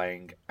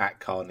qualifying at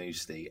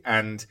Carnoustie.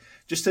 And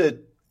just to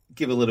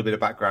give a little bit of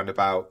background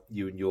about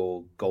you and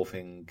your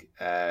golfing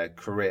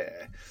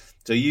career.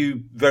 So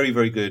you, very,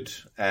 very good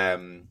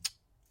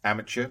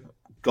amateur,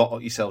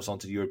 got yourselves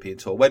onto the European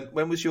Tour.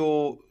 When was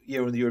your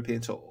year on the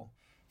European Tour?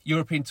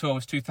 European Tour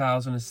was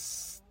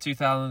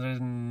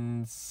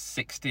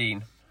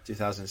 2016.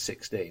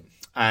 2016.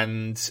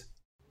 And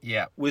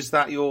yeah, was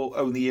that your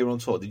only year on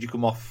tour? Did you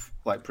come off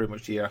pretty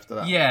much the year after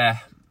that?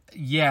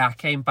 Yeah, I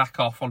came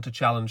back off onto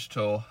Challenge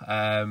Tour.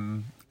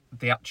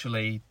 They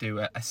actually do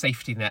a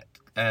safety net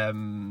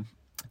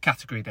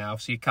category now,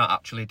 so you can't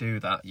actually do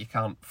that. You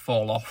can't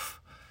fall off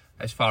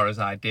as far as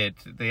I did.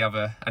 They have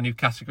a new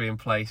category in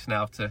place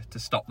now to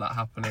stop that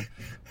happening.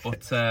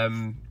 But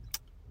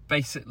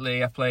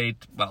basically I played,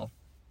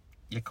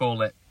 you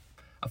call it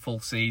a full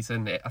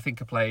season. I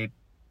think I played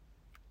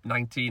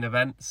 19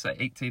 events,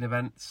 18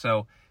 events,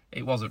 so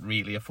it wasn't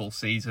really a full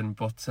season,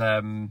 but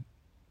I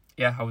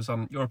was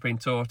on European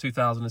Tour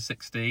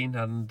 2016,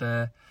 and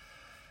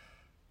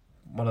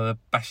one of the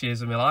best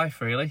years of my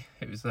life, really.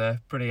 It was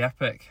pretty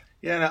epic.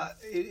 Yeah, no,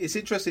 it's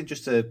interesting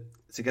just to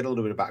get a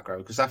little bit of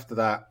background, because after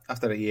that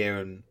year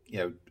and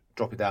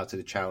dropping down to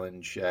the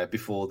Challenge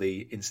before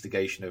the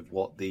instigation of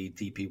what the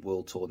DP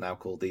World Tour now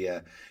called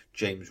the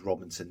James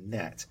Robinson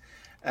Net,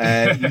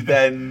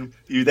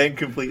 you then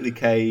completely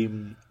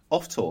came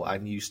off tour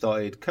and you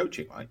started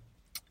coaching, right?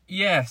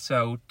 Yeah,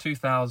 so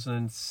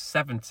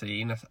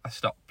 2017, I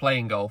stopped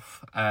playing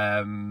golf.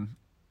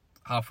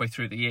 Halfway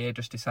through the year,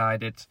 just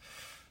decided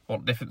I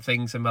want different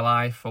things in my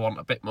life. I want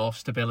a bit more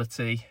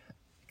stability,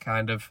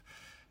 kind of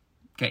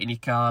getting your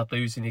card,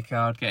 losing your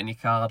card, getting your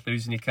card,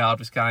 losing your card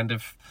was kind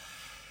of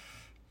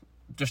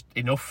just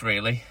enough,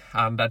 really.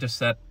 And I just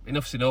said,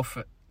 enough's enough.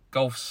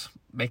 Golf's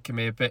making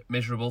me a bit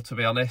miserable, to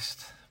be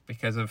honest,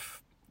 because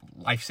of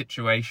life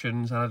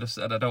situations, and I just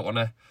said I don't want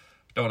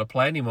to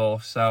play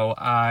anymore. So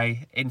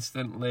I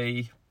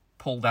instantly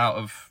pulled out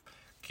of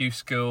Q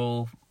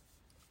School,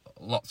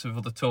 lots of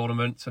other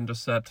tournaments, and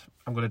just said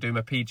I'm going to do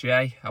my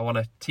PGA. I want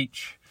to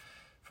teach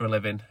for a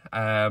living.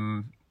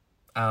 And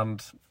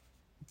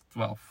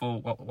well, for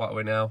what are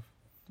we now?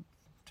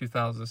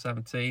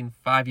 2017.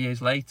 5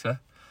 years later,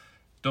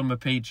 done my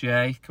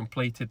PGA,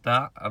 completed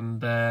that,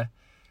 and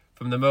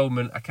from the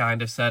moment I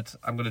kind of said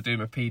I'm going to do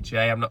my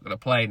PGA, I'm not going to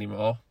play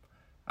anymore,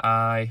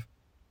 I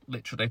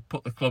literally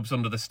put the clubs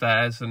under the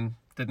stairs and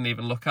didn't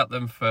even look at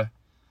them for,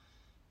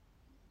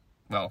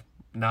 well,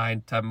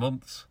 9-10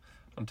 months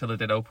until I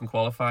did Open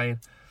qualifying.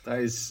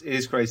 It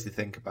is crazy to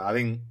think about. I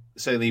think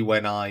certainly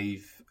when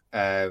I've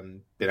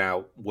been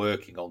out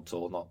working on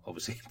tour, not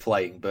obviously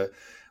playing, but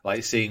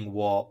like seeing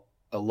what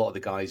a lot of the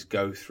guys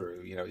go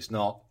through, you know,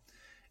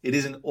 it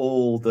isn't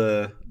all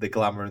the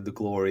glamour and the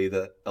glory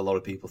that a lot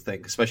of people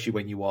think, especially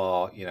when you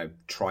are, you know,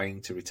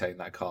 trying to retain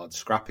that card,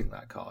 scrapping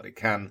that card.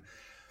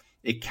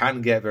 It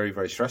can get very,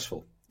 very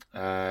stressful.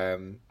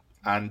 And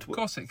of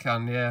course it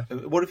can, yeah.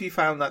 What have you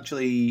found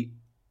actually?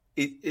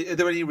 Are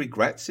there any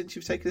regrets since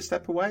you've taken a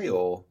step away,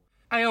 or?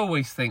 I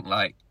always think,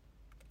 like,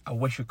 I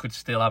wish I could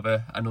still have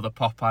another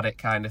pop at it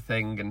kind of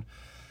thing. And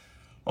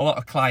a lot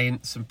of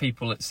clients and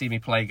people that see me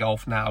play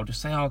golf now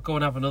just say, oh, go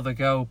and have another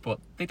go. But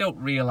they don't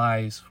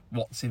realise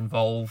what's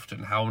involved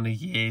and how many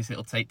years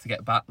it'll take to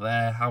get back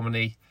there, how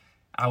many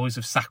hours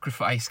of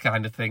sacrifice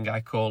kind of thing,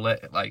 I call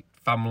it, like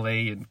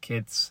family and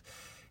kids.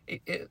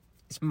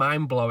 It's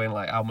mind-blowing,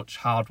 like, how much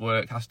hard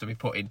work has to be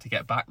put in to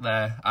get back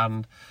there.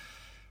 And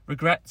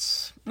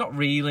regrets, not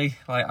really.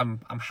 Like, I'm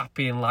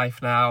happy in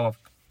life now.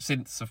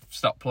 Since I've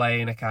stopped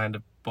playing, I kind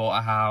of bought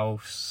a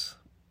house,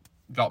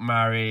 got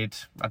married,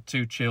 had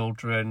 2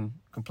 children,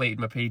 completed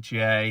my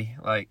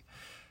PGA. Like,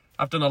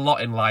 I've done a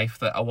lot in life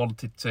that I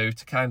wanted to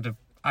kind of,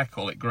 I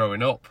call it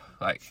growing up.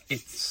 Like,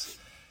 it's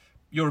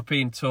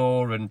European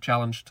Tour and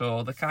Challenge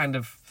Tour, the kind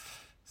of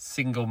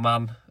single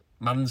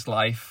man's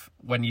life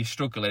when you're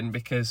struggling,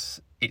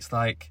 because it's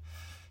like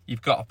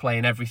you've got to play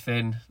in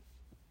everything.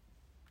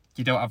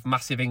 You don't have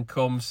massive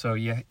income, so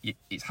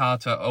it's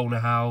hard to own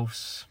a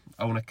house,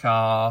 own a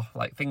car,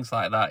 like things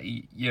like that.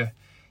 Your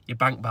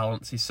bank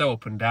balance is so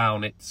up and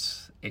down.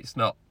 It's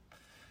not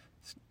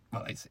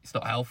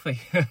healthy.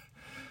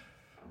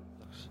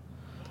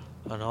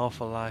 An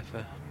awful life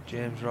for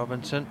James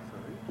Robinson.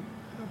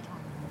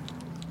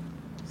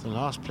 The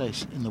last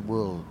place in the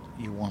world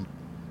you want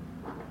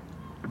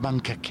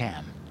bunker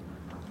can.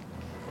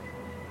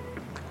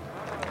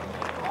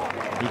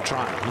 He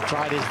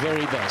tried his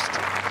very best.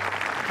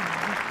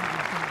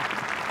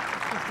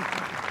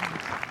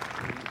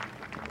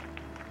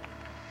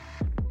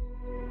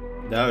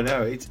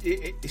 No,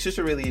 it's just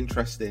a really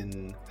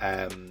interesting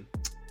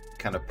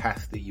kind of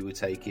path that you were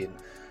taking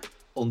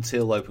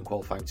until Open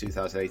qualifying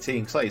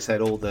 2018. Because, like you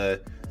said, all the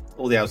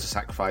hours of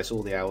sacrifice,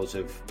 all the hours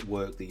of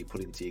work that you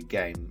put into your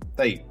game,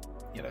 they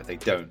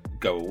don't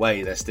go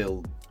away. They're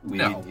still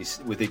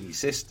within your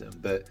system.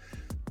 But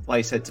like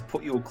you said, to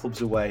put your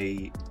clubs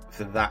away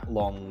for that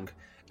long,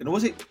 and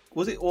was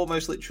it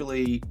almost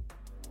literally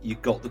you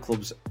got the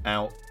clubs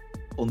out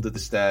under the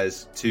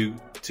stairs to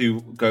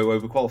go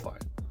over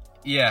qualifying?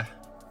 Yeah,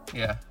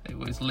 it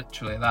was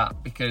literally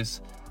that, because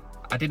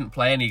I didn't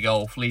play any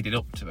golf leading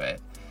up to it.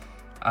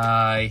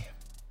 I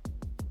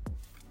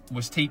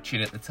was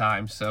teaching at the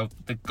time, so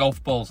the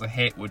golf balls I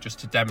hit were just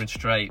to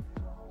demonstrate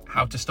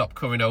how to stop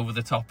coming over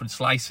the top and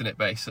slicing it,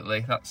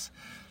 basically. That's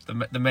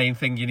the main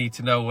thing you need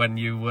to know when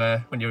you're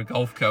a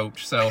golf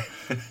coach. So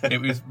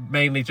it was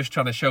mainly just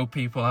trying to show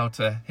people how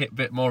to hit a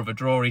bit more of a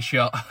drawy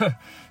shot.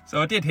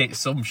 So I did hit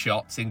some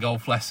shots in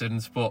golf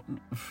lessons, but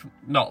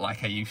not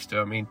like I used to.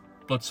 I mean,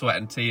 blood, sweat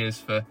and tears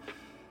for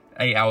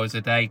 8 hours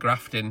a day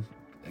grafting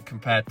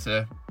compared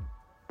to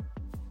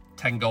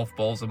 10 golf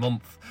balls a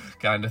month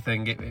kind of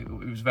thing. It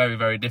was very,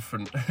 very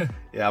different.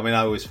 Yeah, I mean, I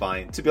always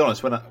find, to be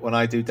honest, when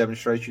I do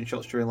demonstration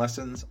shots during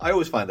lessons, I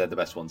always find they're the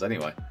best ones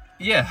anyway.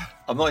 Yeah.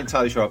 I'm not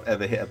entirely sure I've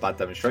ever hit a bad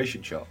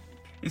demonstration shot.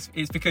 It's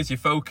because you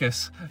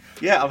focus.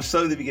 Yeah, I'm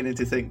slowly beginning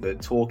to think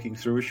that talking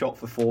through a shot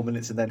for 4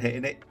 minutes and then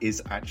hitting it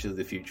is actually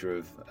the future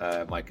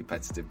of my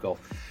competitive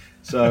golf.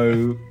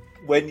 So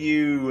when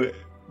you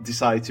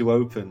decide to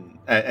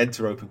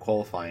enter Open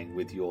qualifying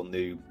with your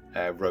new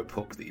rope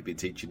hook that you've been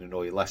teaching in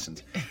all your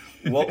lessons,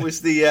 what was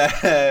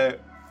the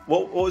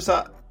what was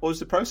that? What was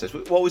the process?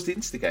 What was the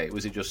instigate?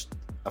 Was it just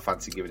a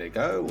fancy giving it a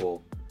go,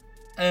 or?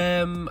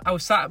 I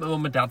was sat at my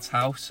mum and dad's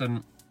house,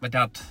 and my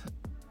dad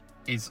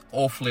is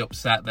awfully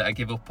upset that I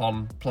give up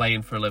on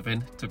playing for a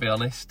living. To be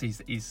honest,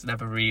 he's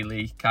never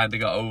really kind of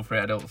got over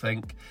it. I don't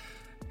think.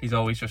 He's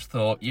always just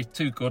thought you're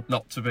too good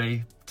not to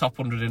be top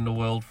 100 in the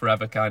world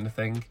forever, kind of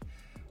thing.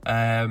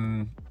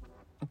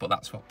 But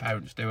that's what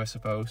parents do, I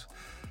suppose.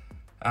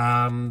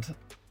 And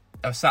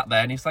I was sat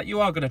there and he's like,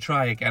 you are going to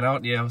try again,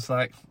 aren't you? I was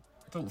like,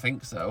 don't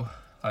think so.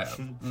 Like,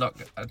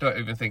 I don't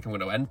even think I'm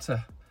going to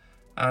enter.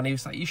 And he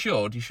was like, you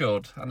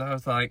should. And I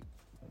was like,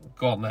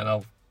 go on then,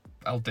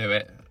 I'll do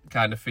it,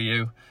 kind of for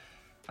you.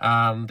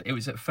 And it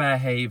was at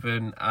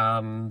Fairhaven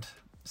and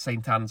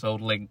St Anne's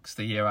Old Links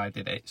the year I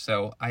did it.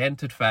 So I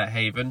entered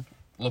Fairhaven.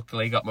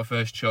 Luckily got my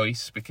first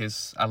choice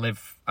because I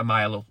live a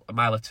mile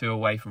or two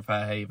away from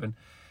Fairhaven.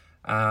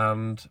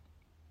 And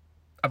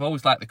I've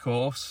always liked the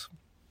course.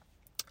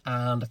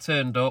 And I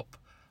turned up,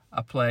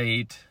 I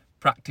played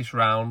practice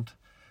round,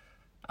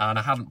 and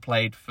I hadn't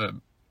played for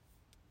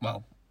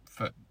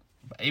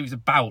it was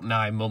about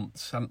 9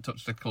 months. I hadn't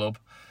touched the club.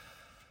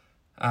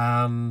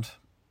 And,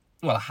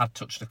 well, I had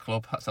touched the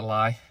club, that's a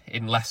lie,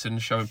 in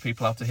lessons showing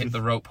people how to hit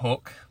the rope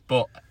hook,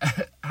 but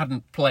I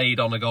hadn't played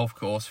on a golf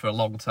course for a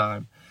long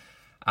time.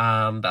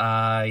 And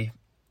I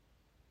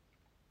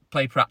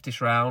played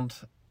practice round.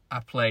 I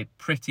played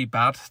pretty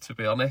bad, to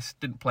be honest.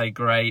 Didn't play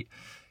great.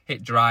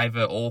 Hit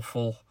driver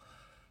awful.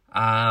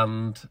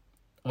 And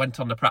went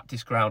on the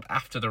practice ground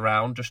after the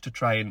round just to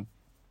try and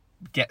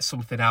get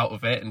something out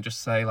of it and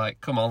just say,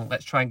 like, come on,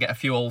 let's try and get a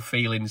few old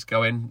feelings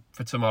going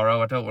for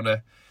tomorrow.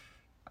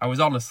 I was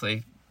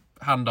honestly,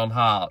 hand on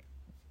heart,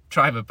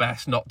 trying my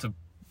best not to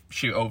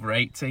shoot over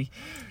 80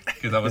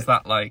 because I was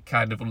that, like,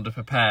 kind of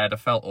underprepared. I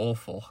felt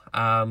awful.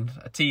 And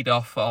I teed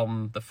off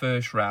on the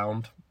first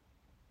round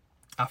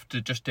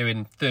after just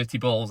doing 30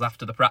 balls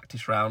after the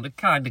practice round. I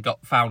kind of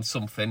found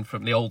something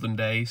from the olden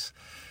days.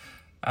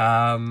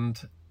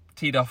 And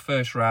teed off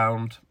first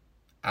round.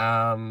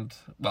 And,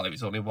 well, it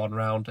was only one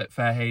round at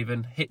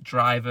Fairhaven. Hit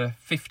driver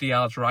 50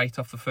 yards right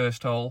off the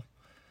first hole.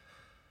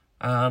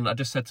 And I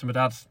just said to my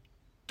dad,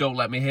 don't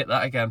let me hit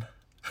that again.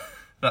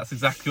 That's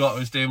exactly what I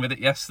was doing with it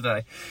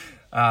yesterday.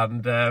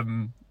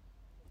 And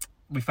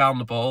we found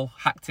the ball,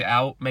 hacked it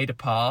out, made a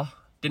par.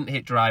 Didn't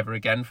hit driver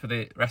again for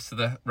the rest of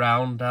the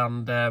round.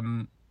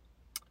 And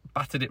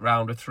battered it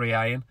round with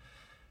 3-iron.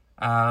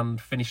 And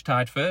finished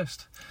tied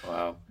first.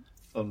 Wow.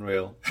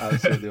 Unreal.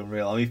 Absolutely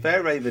unreal. I mean,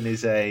 Fairhaven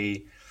is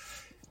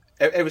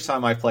every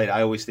time I play it,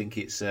 I always think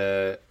it's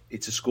a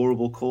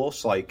scoreable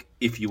course. Like,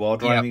 if you are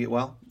driving it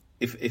well,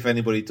 if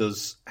anybody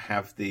does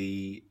have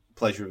the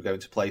pleasure of going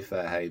to play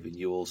Fairhaven,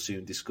 you will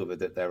soon discover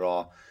that there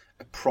are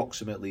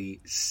approximately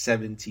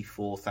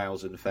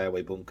 74,000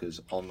 fairway bunkers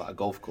on that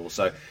golf course.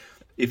 So,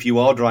 if you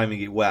are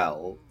driving it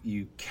well,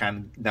 you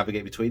can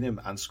navigate between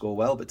them and score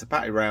well. But to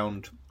pat it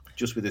round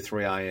just with a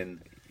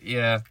 3-iron,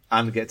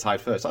 and get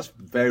tied first, that's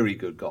very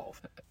good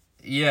golf.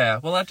 Yeah,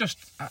 well, I've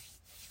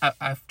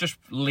just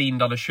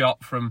leaned on a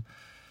shot from,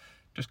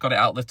 just got it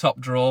out the top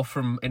drawer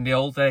from in the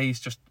old days,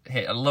 just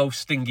hit a low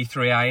stingy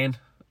 3-iron,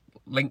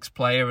 links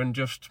player, and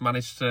just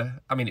managed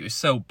to, I mean, it was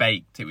so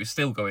baked, it was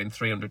still going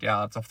 300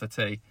 yards off the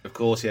tee. Of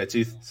course, yeah,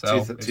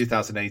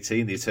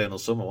 2018, the eternal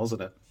summer,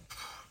 wasn't it?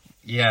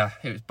 Yeah,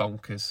 it was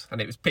bonkers, and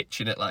it was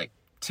pitching at like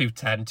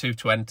 210,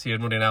 220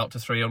 and running out to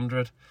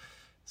 300.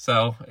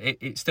 So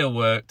it still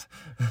worked.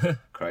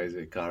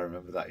 Crazy, can't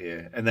remember that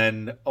year. And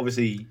then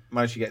obviously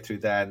managed to get through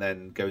there and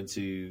then going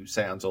to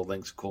St Anne's Old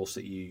Links, a course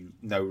that you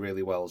know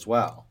really well as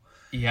well.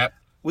 Yep.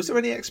 Was there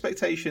any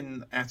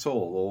expectation at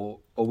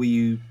all, or were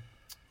you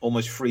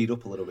almost freed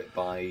up a little bit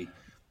by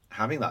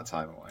having that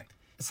time away?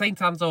 St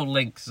Anne's Old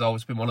Links has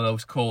always been one of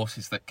those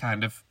courses that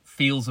kind of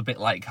feels a bit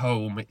like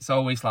home. It's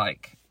always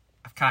like,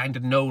 I've kind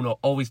of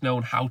always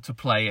known how to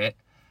play it,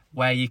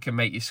 where you can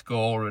make your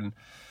score, and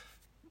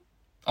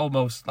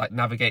almost like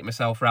navigate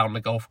myself around the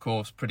golf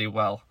course pretty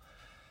well.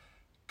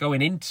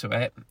 Going into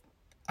it,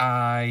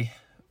 I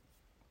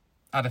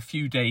had a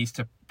few days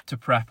to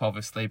prep,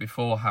 obviously,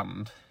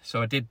 beforehand.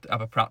 So I did have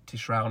a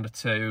practice round or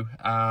two,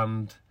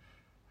 and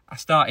I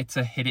started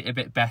to hit it a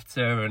bit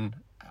better, and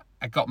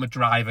I got my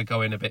driver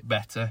going a bit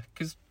better,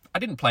 because I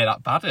didn't play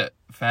that bad at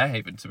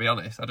Fairhaven, to be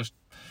honest. I just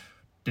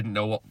didn't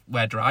know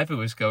where driver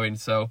was going,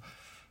 so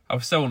I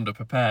was so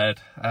underprepared.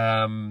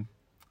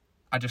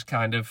 I just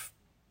kind of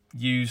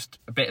used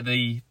a bit of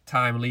the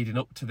time leading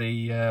up to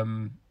the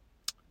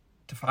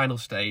to final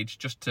stage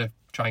just to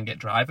try and get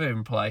driver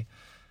in play,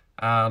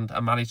 and I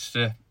managed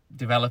to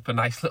develop a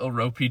nice little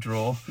ropey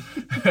draw.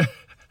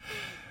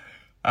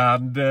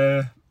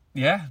 And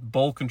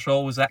ball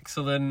control was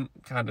excellent,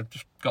 kind of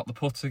just got the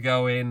putter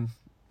going,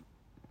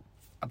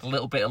 had a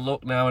little bit of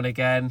luck now and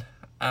again,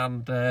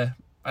 and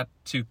had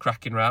 2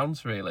 cracking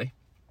rounds really,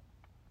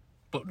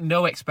 but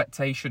no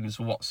expectations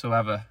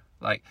whatsoever.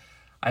 Like,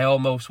 I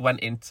almost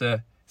went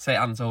into St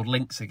Anne's Old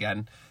Links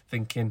again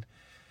thinking,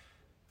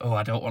 oh,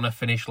 I don't want to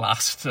finish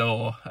last,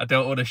 or I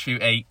don't want to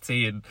shoot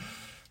 80 and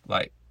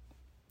like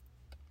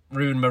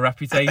ruin my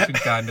reputation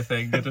kind of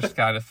thing. I just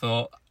kind of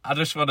thought, I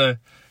just want to,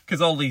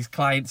 because all these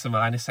clients of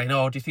mine are saying,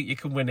 oh, do you think you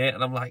can win it?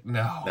 And I'm like,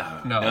 no,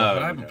 I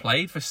haven't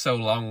played for so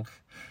long.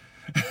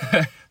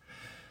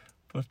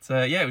 But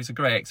it was a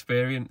great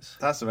experience.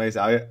 That's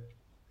amazing.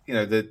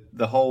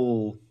 The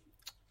whole,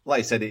 like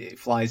I said, it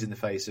flies in the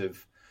face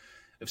of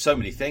so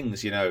many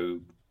things,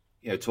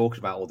 talking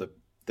about all the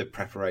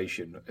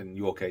preparation, in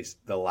your case,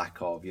 the lack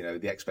of,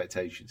 the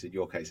expectations, in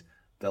your case,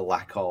 the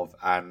lack of,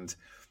 and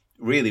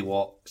really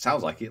what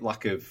sounds like it,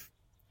 lack of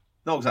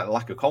not exactly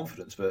lack of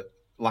confidence, but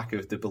lack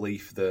of the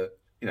belief that,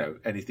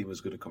 anything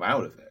was going to come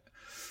out of it.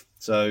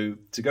 So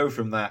to go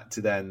from that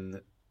to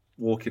then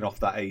walking off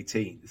that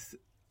 18th,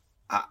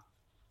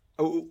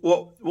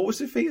 what was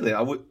the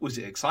feeling? Was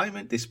it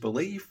excitement,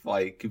 disbelief,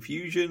 like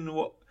confusion?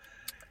 What?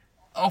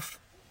 Off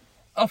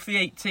the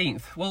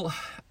 18th, well,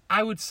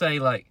 I would say,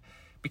 like,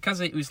 because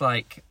it was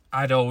like,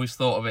 I'd always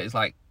thought of it as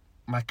like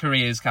my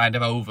career's kind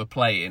of over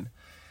playing.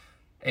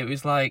 It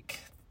was like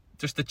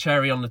just the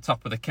cherry on the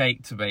top of the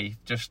cake to me,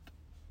 just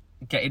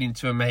getting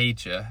into a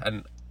major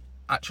and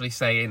actually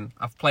saying,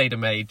 I've played a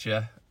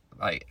major,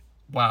 like,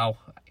 wow,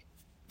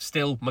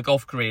 still my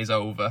golf career's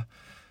over.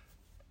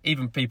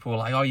 Even people were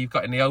like, oh, you've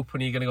got in the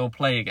Open, are you going to go and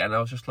play again? I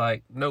was just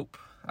like, nope,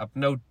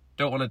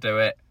 don't want to do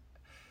it.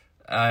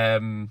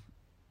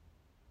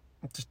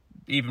 Just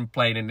even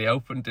playing in the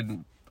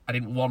Open, I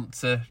didn't want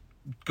to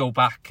go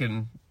back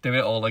and do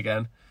it all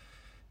again.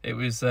 It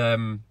was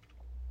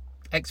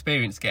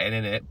experience getting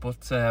in it,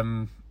 but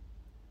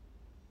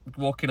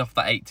walking off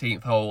that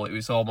 18th hole, it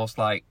was almost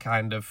like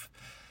kind of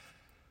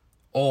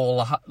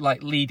all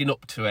like leading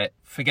up to it.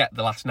 Forget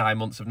the last 9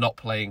 months of not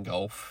playing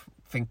golf.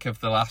 Think of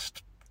the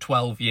last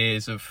 12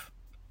 years of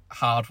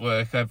hard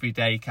work every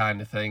day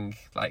kind of thing.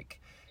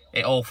 Like,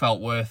 it all felt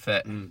worth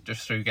it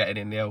just through getting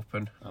in the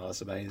Open. Oh,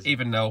 that's amazing.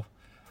 Even though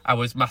I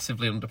was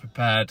massively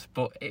underprepared.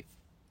 But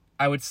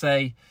I would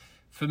say,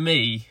 for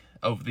me,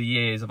 over the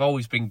years, I've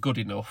always been good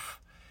enough.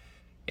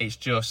 It's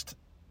just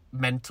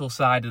mental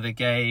side of the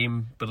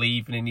game,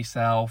 believing in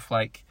yourself.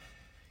 Like,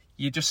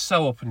 you're just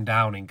so up and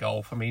down in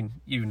golf. I mean,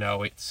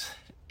 it's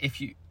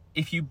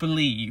if you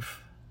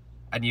believe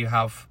and you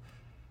have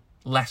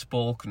less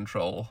ball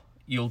control,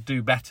 you'll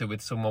do better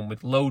with someone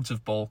with loads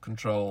of ball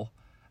control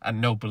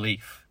and no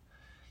belief.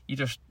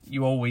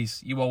 You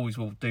always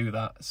will do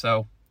that.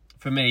 So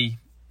for me,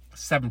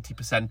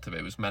 70% of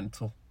it was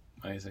mental.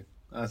 Amazing.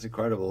 That's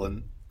incredible.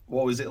 And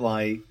what was it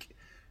like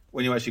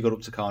when you actually got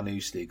up to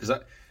Carnoustie? Because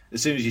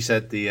as soon as you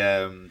said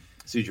as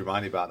soon as you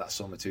reminded me about that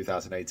summer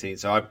 2018,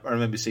 so I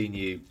remember seeing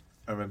you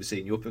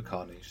up at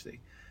Carnoustie,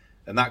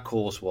 and that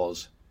course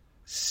was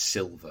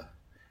silver.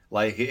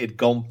 Like, it had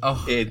gone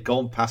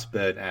past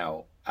burnt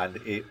out, and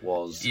it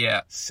was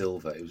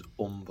silver. It was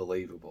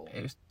unbelievable.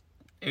 It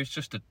was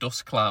just a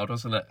dust cloud,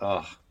 wasn't it?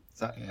 Oh,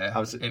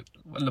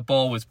 when the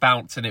ball was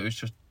bouncing, it was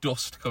just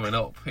dust coming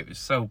up. It was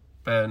so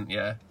burnt,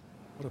 yeah.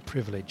 What a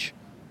privilege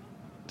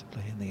to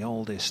play in the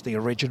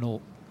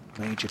original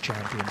major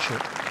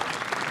championship.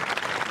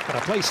 But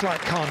a place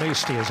like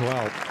Carnoustie as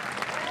well.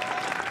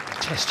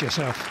 Test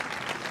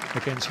yourself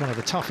against one of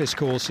the toughest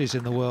courses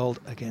in the world,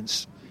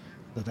 against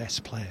the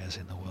best players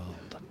in the world.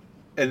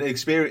 And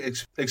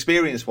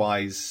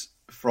experience-wise,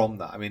 from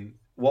that, I mean,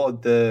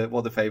 what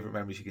are the favourite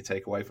memories you could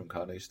take away from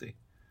Carnoustie?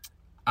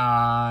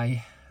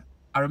 I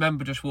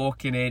remember just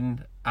walking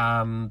in,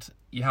 and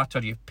you had to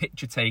have your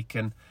picture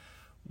taken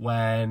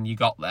when you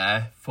got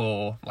there,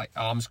 for like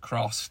arms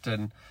crossed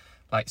and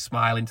like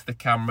smiling to the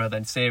camera,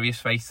 then serious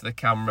face to the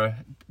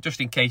camera,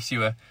 just in case you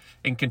were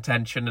in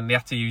contention and they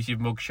had to use your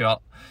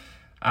mugshot.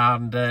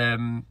 And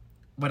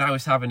when I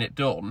was having it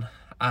done,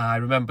 I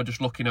remember just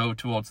looking over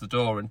towards the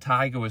door, and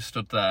Tiger was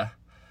stood there,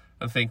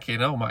 and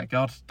thinking, oh my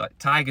God, like,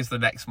 Tiger's the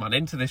next man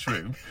into this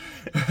room.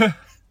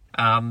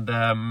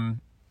 And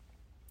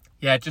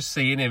just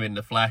seeing him in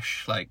the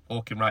flesh, like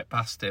walking right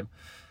past him,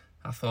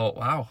 I thought,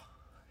 wow,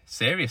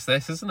 serious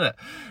this, isn't it?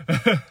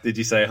 Did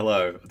you say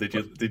hello? Did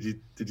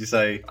you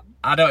say?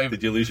 I don't even.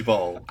 Did you lose your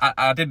ball?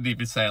 I didn't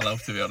even say hello,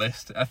 to be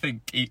honest. I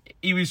think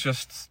he was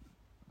just.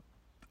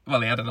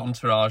 Well, he had an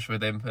entourage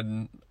with him,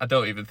 and I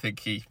don't even think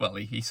he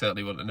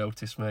certainly wouldn't have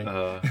noticed me.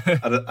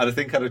 I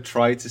think I'd have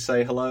tried to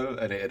say hello,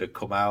 and it'd have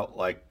come out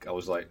like I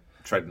was like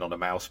treading on a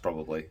mouse,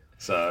 probably.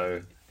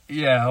 So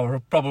yeah, or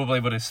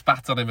probably would have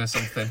spat on him or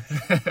something.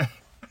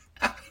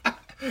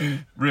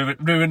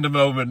 Ruined the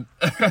moment.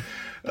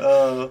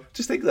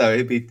 Just think though,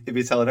 he'd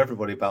be telling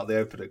everybody about the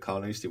Open at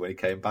Carnoustie when he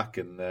came back,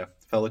 and a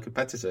fellow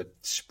competitor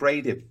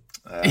sprayed him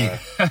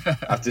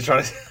after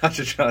trying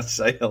to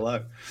say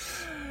hello.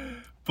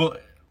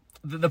 But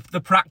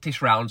the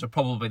practice rounds are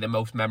probably the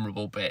most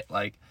memorable bit,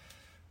 like,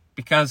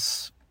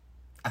 because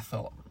I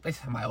thought, I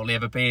might only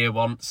ever be here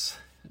once,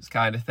 this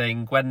kind of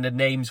thing. When the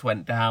names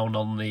went down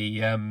on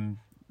the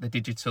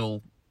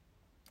digital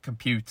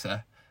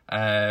computer,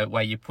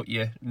 where you put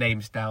your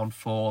names down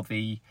for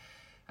the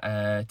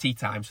tee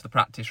times for the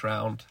practice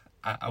round,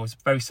 I was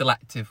very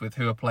selective with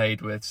who I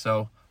played with.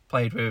 So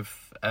played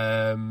with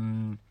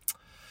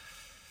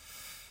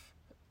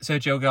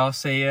Sergio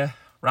Garcia,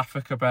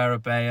 Rafa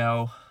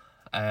Cabrera-Bello,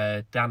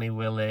 Danny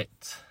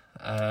Willett,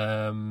 who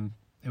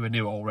I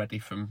knew already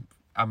from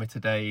amateur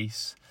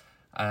days,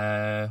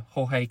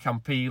 Jorge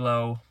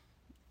Campillo,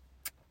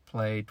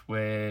 played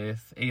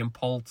with Ian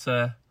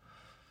Poulter.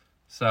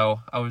 So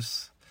I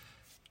was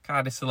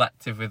kind of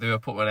selective with who I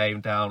put my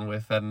name down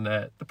with, and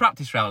the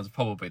practice rounds are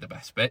probably the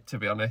best bit, to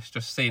be honest,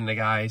 just seeing the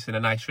guys in a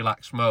nice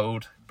relaxed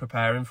mode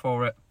preparing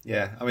for it.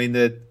 Yeah, I mean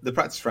the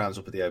practice rounds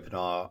up at the Open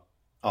are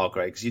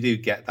great, because you do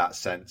get that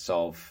sense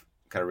of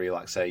kind of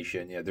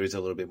relaxation. There is a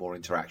little bit more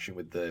interaction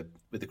with the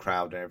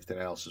crowd and everything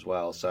else as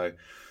well. So,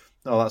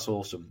 no, that's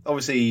awesome.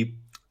 Obviously,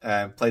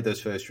 played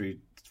those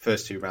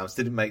first two rounds,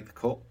 didn't make the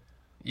cut.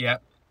 Yeah.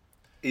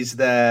 Is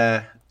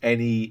there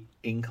any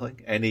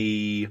inkling,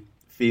 any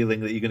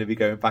feeling that you're going to be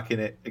going back in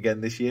it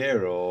again this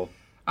year, or?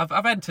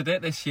 I've entered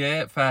it this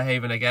year at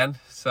Fairhaven again,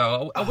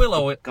 so I will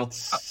owe it. God's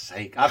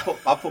sake, I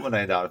put my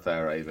name down at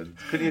Fairhaven.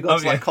 Couldn't you have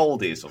gone to like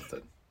Caldy or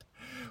something?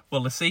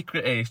 Well, the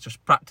secret is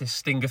just practice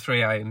Stinger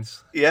 3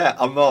 irons. Yeah,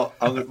 I'm not.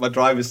 My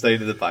driver's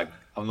staying in the bag.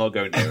 I'm not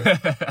going near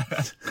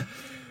it.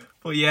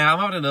 But yeah, I'm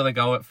having another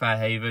go at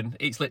Fairhaven.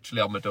 It's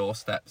literally on my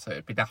doorstep, so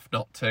it'd be daft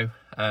not to.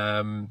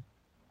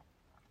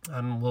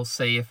 And we'll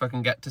see if I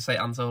can get to St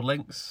Anne's Old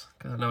Links,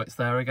 because I know it's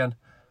there again.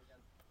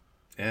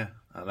 Yeah,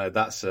 I know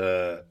that's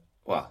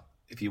well,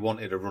 if you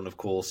wanted a run of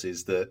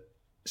courses that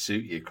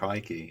suit you,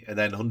 crikey, and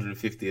then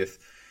 150th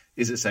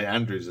is at St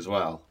Andrews as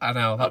well. I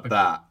know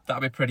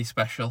that'd be pretty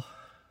special,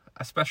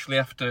 especially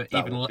after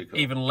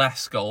even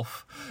less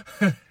golf.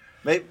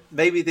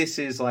 Maybe this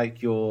is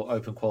like your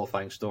open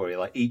qualifying story.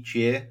 Like each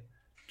year,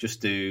 just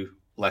do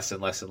less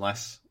and less and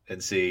less,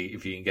 and see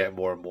if you can get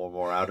more and more and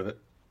more out of it.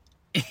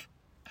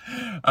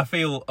 I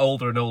feel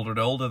older and older and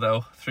older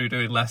though through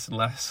doing less and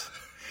less.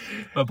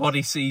 My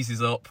body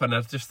seizes up, and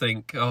I just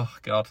think, oh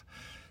God.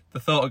 The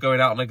thought of going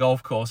out on a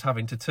golf course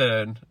having to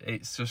turn,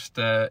 it's just,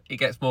 it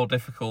gets more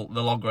difficult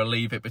the longer I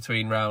leave it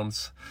between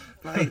rounds.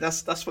 Right,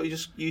 that's what you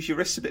just use your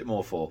wrists a bit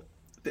more for.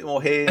 A bit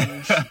more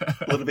hinge,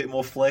 a little bit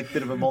more flick,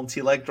 bit of a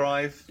Monty leg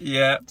drive.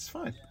 Yeah. It's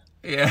fine.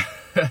 Yeah.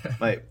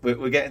 Mate,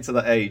 we're getting to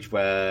that age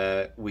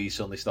where we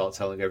suddenly start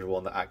telling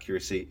everyone that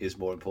accuracy is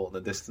more important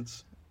than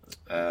distance.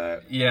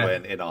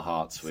 When in our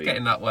hearts it's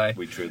getting that way.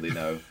 We truly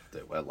know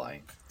that we're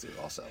lying to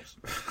ourselves.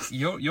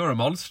 You're a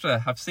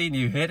monster. I've seen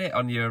you hit it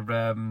on your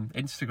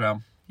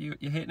Instagram. You're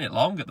hitting it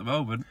long at the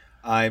moment.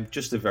 I'm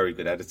just a very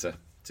good editor,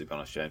 to be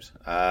honest, James.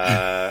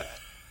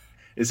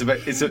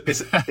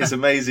 It's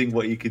amazing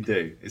what you can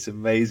do. It's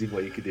amazing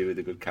what you can do with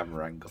a good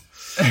camera angle.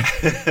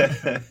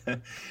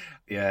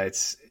 Yeah,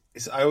 it's.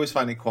 I always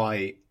find it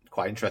quite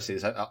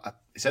interesting.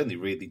 It's only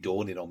really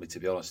dawning on me, to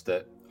be honest,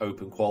 that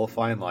open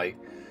qualifying, like.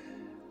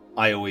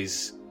 I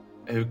always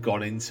have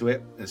gone into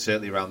it, and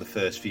certainly around the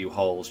first few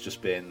holes,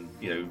 just been,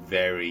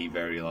 very,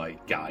 very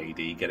like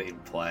guidey, get it in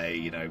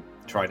play,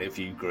 trying to hit a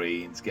few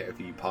greens, get a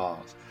few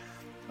pars.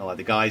 And like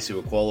the guys who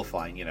are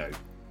qualifying, you've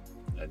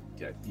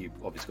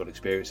obviously got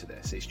experience of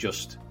this. It's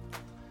just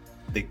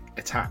the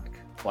attack,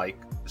 like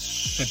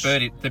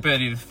they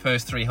birdie the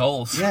first 3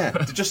 holes. Yeah,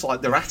 they're just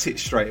like they're at it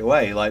straight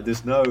away. Like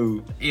there's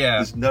no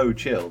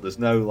chill, there's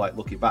no like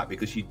looking back,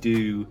 because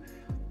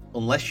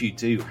unless you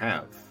do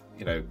have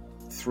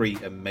 3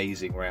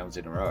 amazing rounds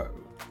in a row,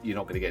 you're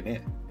not going to get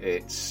near.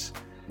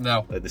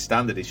 The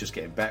standard is just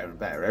getting better and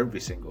better every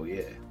single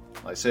year.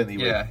 Like certainly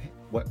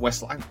with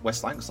West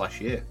Lancs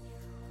last year,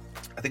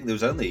 I think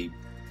there may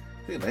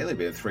only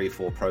been 3 or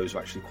 4 pros who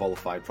actually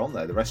qualified from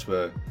there. The rest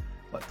were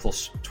like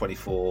plus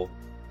 24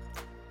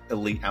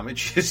 elite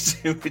amateurs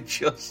who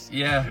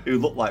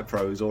look like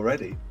pros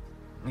already.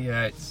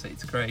 Yeah,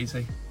 it's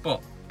crazy.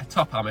 But a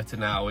top amateur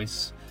now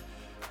is,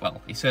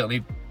 well, he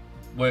certainly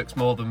works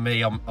more than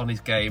me on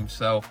his game,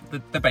 so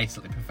they're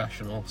basically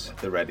professionals.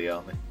 They're ready,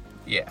 aren't they?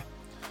 Yeah,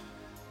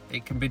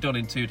 it can be done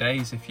in 2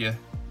 days if you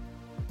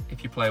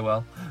play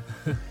well.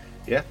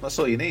 Yeah, that's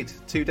all you need.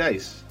 2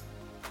 days.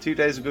 2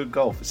 days of good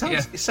golf.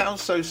 It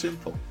sounds so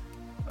simple.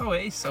 Oh,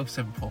 it is so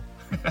simple.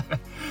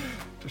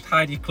 Just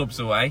hide your clubs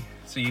away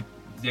so you're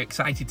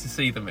excited to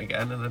see them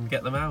again, and then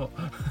get them out.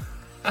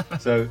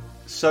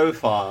 So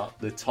far,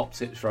 the top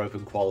tips for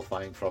open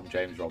qualifying from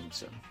James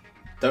Robinson: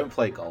 don't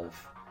play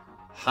golf.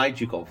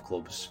 Hide your golf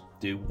clubs,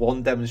 do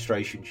 1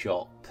 demonstration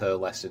shot per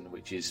lesson,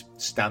 which is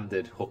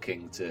standard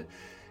hooking to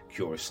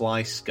cure a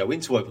slice. Go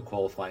into open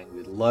qualifying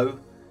with low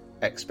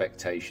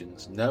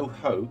expectations, no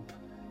hope,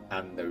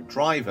 and no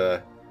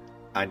driver,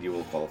 and you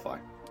will qualify.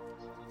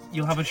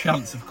 You'll have a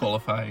chance of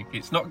qualifying.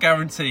 It's not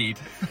guaranteed.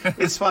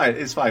 It's fine.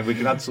 We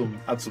can add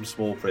some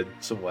small print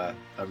somewhere,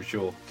 I'm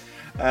sure.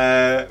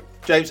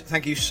 James,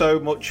 thank you so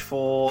much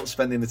for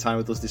spending the time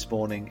with us this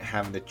morning,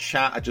 having a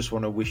chat. I just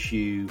want to wish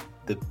you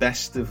the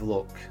best of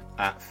luck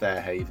at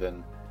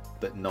Fairhaven,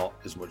 but not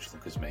as much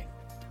luck as me.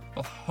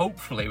 Well,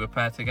 hopefully we're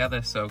paired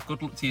together, so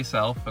good luck to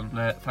yourself, and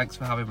thanks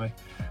for having me.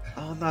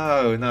 Oh,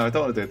 no, I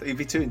don't want to do it. You'd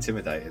be too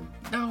intimidating.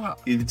 No.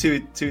 You'd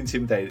be too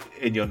intimidating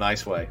in your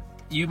nice way.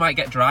 You might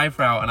get drive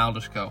route, and I'll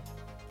just go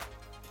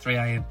 3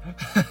 iron.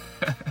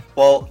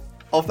 Well,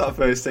 off that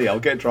first tee, I'll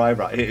get drive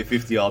right, hit it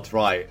 50 yards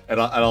right, and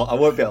I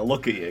won't be able to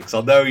look at you, because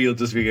I know you'll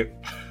just be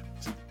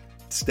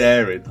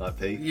staring like,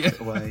 Pete,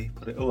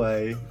 put it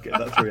away, get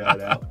that 3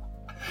 iron out.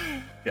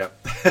 Yeah.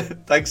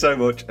 Thanks so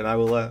much, and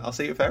I'll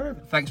see you at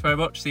Fairhaven. Thanks very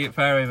much. See you at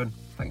Fairhaven.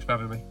 Thanks for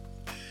having me.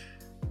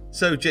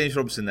 So James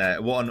Robinson there,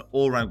 what an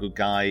all-round good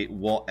guy,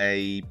 what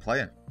a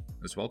player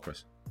as well,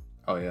 Chris.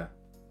 Oh yeah,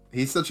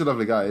 he's such a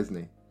lovely guy, isn't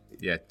he?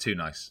 Yeah, too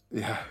nice.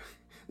 Yeah,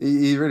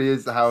 he really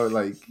is. How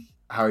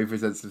he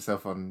presents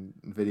himself on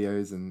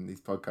videos and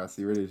these podcasts,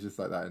 he really is just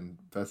like that in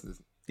person.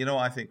 You know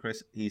what I think,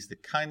 Chris? He's the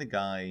kind of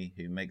guy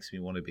who makes me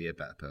want to be a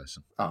better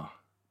person. Oh,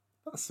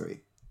 that's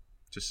sweet.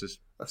 Just as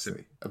that's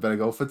sweet. A better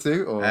golfer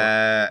too, or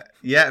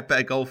yeah,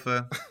 better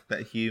golfer,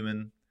 better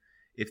human.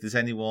 If there's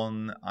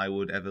anyone I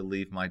would ever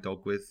leave my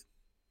dog with,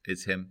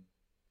 it's him.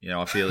 You know,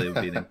 I feel it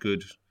would be in a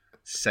good,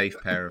 safe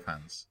pair of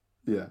hands.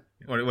 Yeah.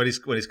 When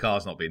his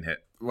car's not being hit.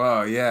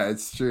 Well, yeah,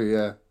 it's true.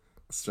 Yeah,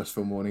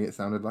 stressful morning. It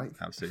sounded like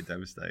absolutely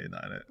devastating,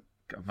 isn't it?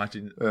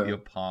 Imagine your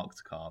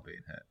parked car being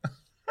hit.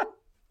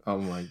 Oh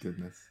my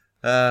goodness.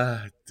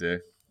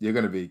 Dear. You're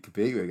going to be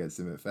competing against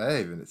him at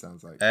Fairhaven, it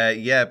sounds like.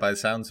 Yeah, by the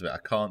sounds of it, I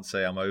can't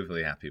say I'm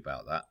overly happy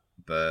about that.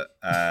 But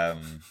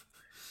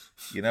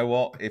you know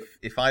what?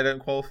 If I don't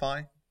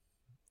qualify,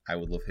 I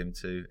would love him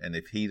too. And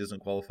if he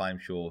doesn't qualify, I'm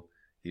sure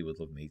he would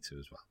love me too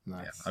as well.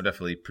 Nice. Yeah, I'm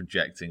definitely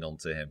projecting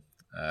onto him.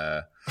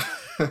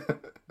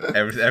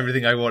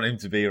 Everything I want him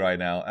to be right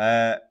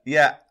now.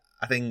 Yeah,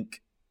 I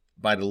think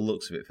by the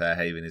looks of it,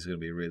 Fairhaven is going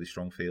to be a really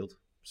strong field.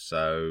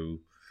 So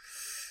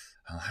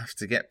I'll have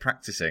to get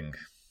practicing.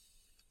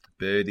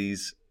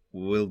 Birdies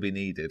will be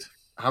needed.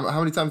 How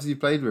many times have you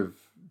played with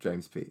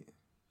James Pete?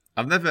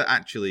 I've never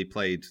actually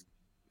played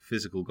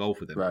physical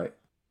golf with him. Right.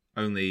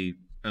 Only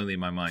in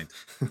my mind.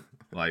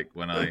 Like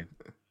when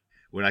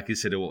I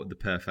consider what the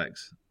perfect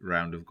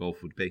round of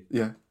golf would be.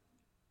 Yeah.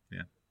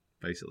 Yeah,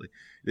 basically.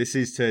 This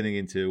is turning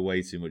into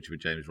way too much of a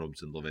James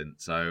Robinson loving,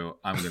 so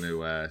I'm going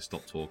to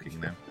stop talking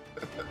now.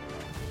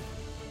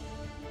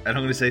 And I'm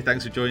going to say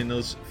thanks for joining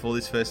us for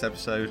this first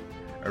episode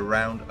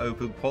around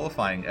Open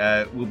qualifying.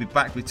 We'll be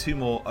back with 2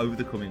 more over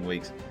the coming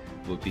weeks.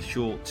 But be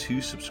sure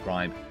to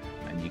subscribe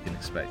and you can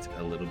expect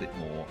a little bit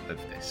more of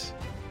this.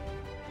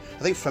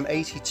 I think from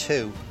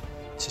 82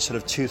 to sort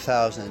of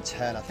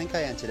 2010, I think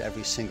I entered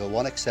every single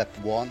one except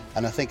one.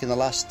 And I think in the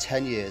last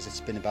 10 years,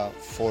 it's been about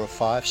 4 or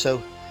 5.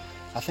 So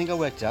I think I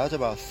worked out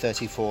about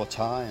 34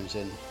 times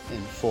in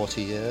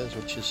 40 years,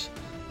 which is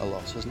a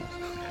lot, isn't it?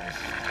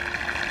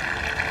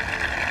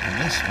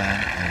 And this man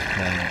is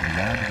playing the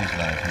round of his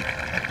life.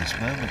 At this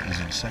moment, is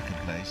in second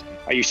place.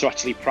 I used to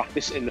actually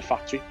practice in the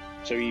factory.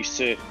 So we used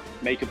to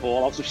make a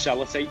ball out of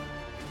sellotape.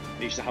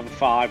 I used to have a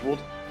 5-wood,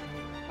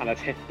 and I'd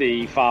hit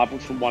the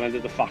 5-wood from one end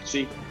of the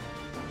factory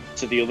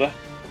to the other,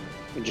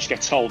 and just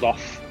get told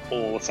off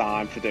all the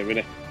time for doing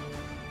it.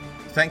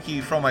 Thank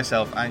you from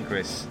myself and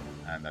Chris,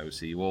 and I will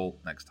see you all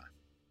next time.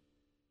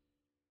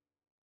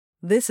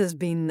 This has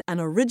been an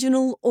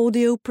original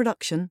audio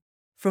production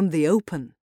from The Open.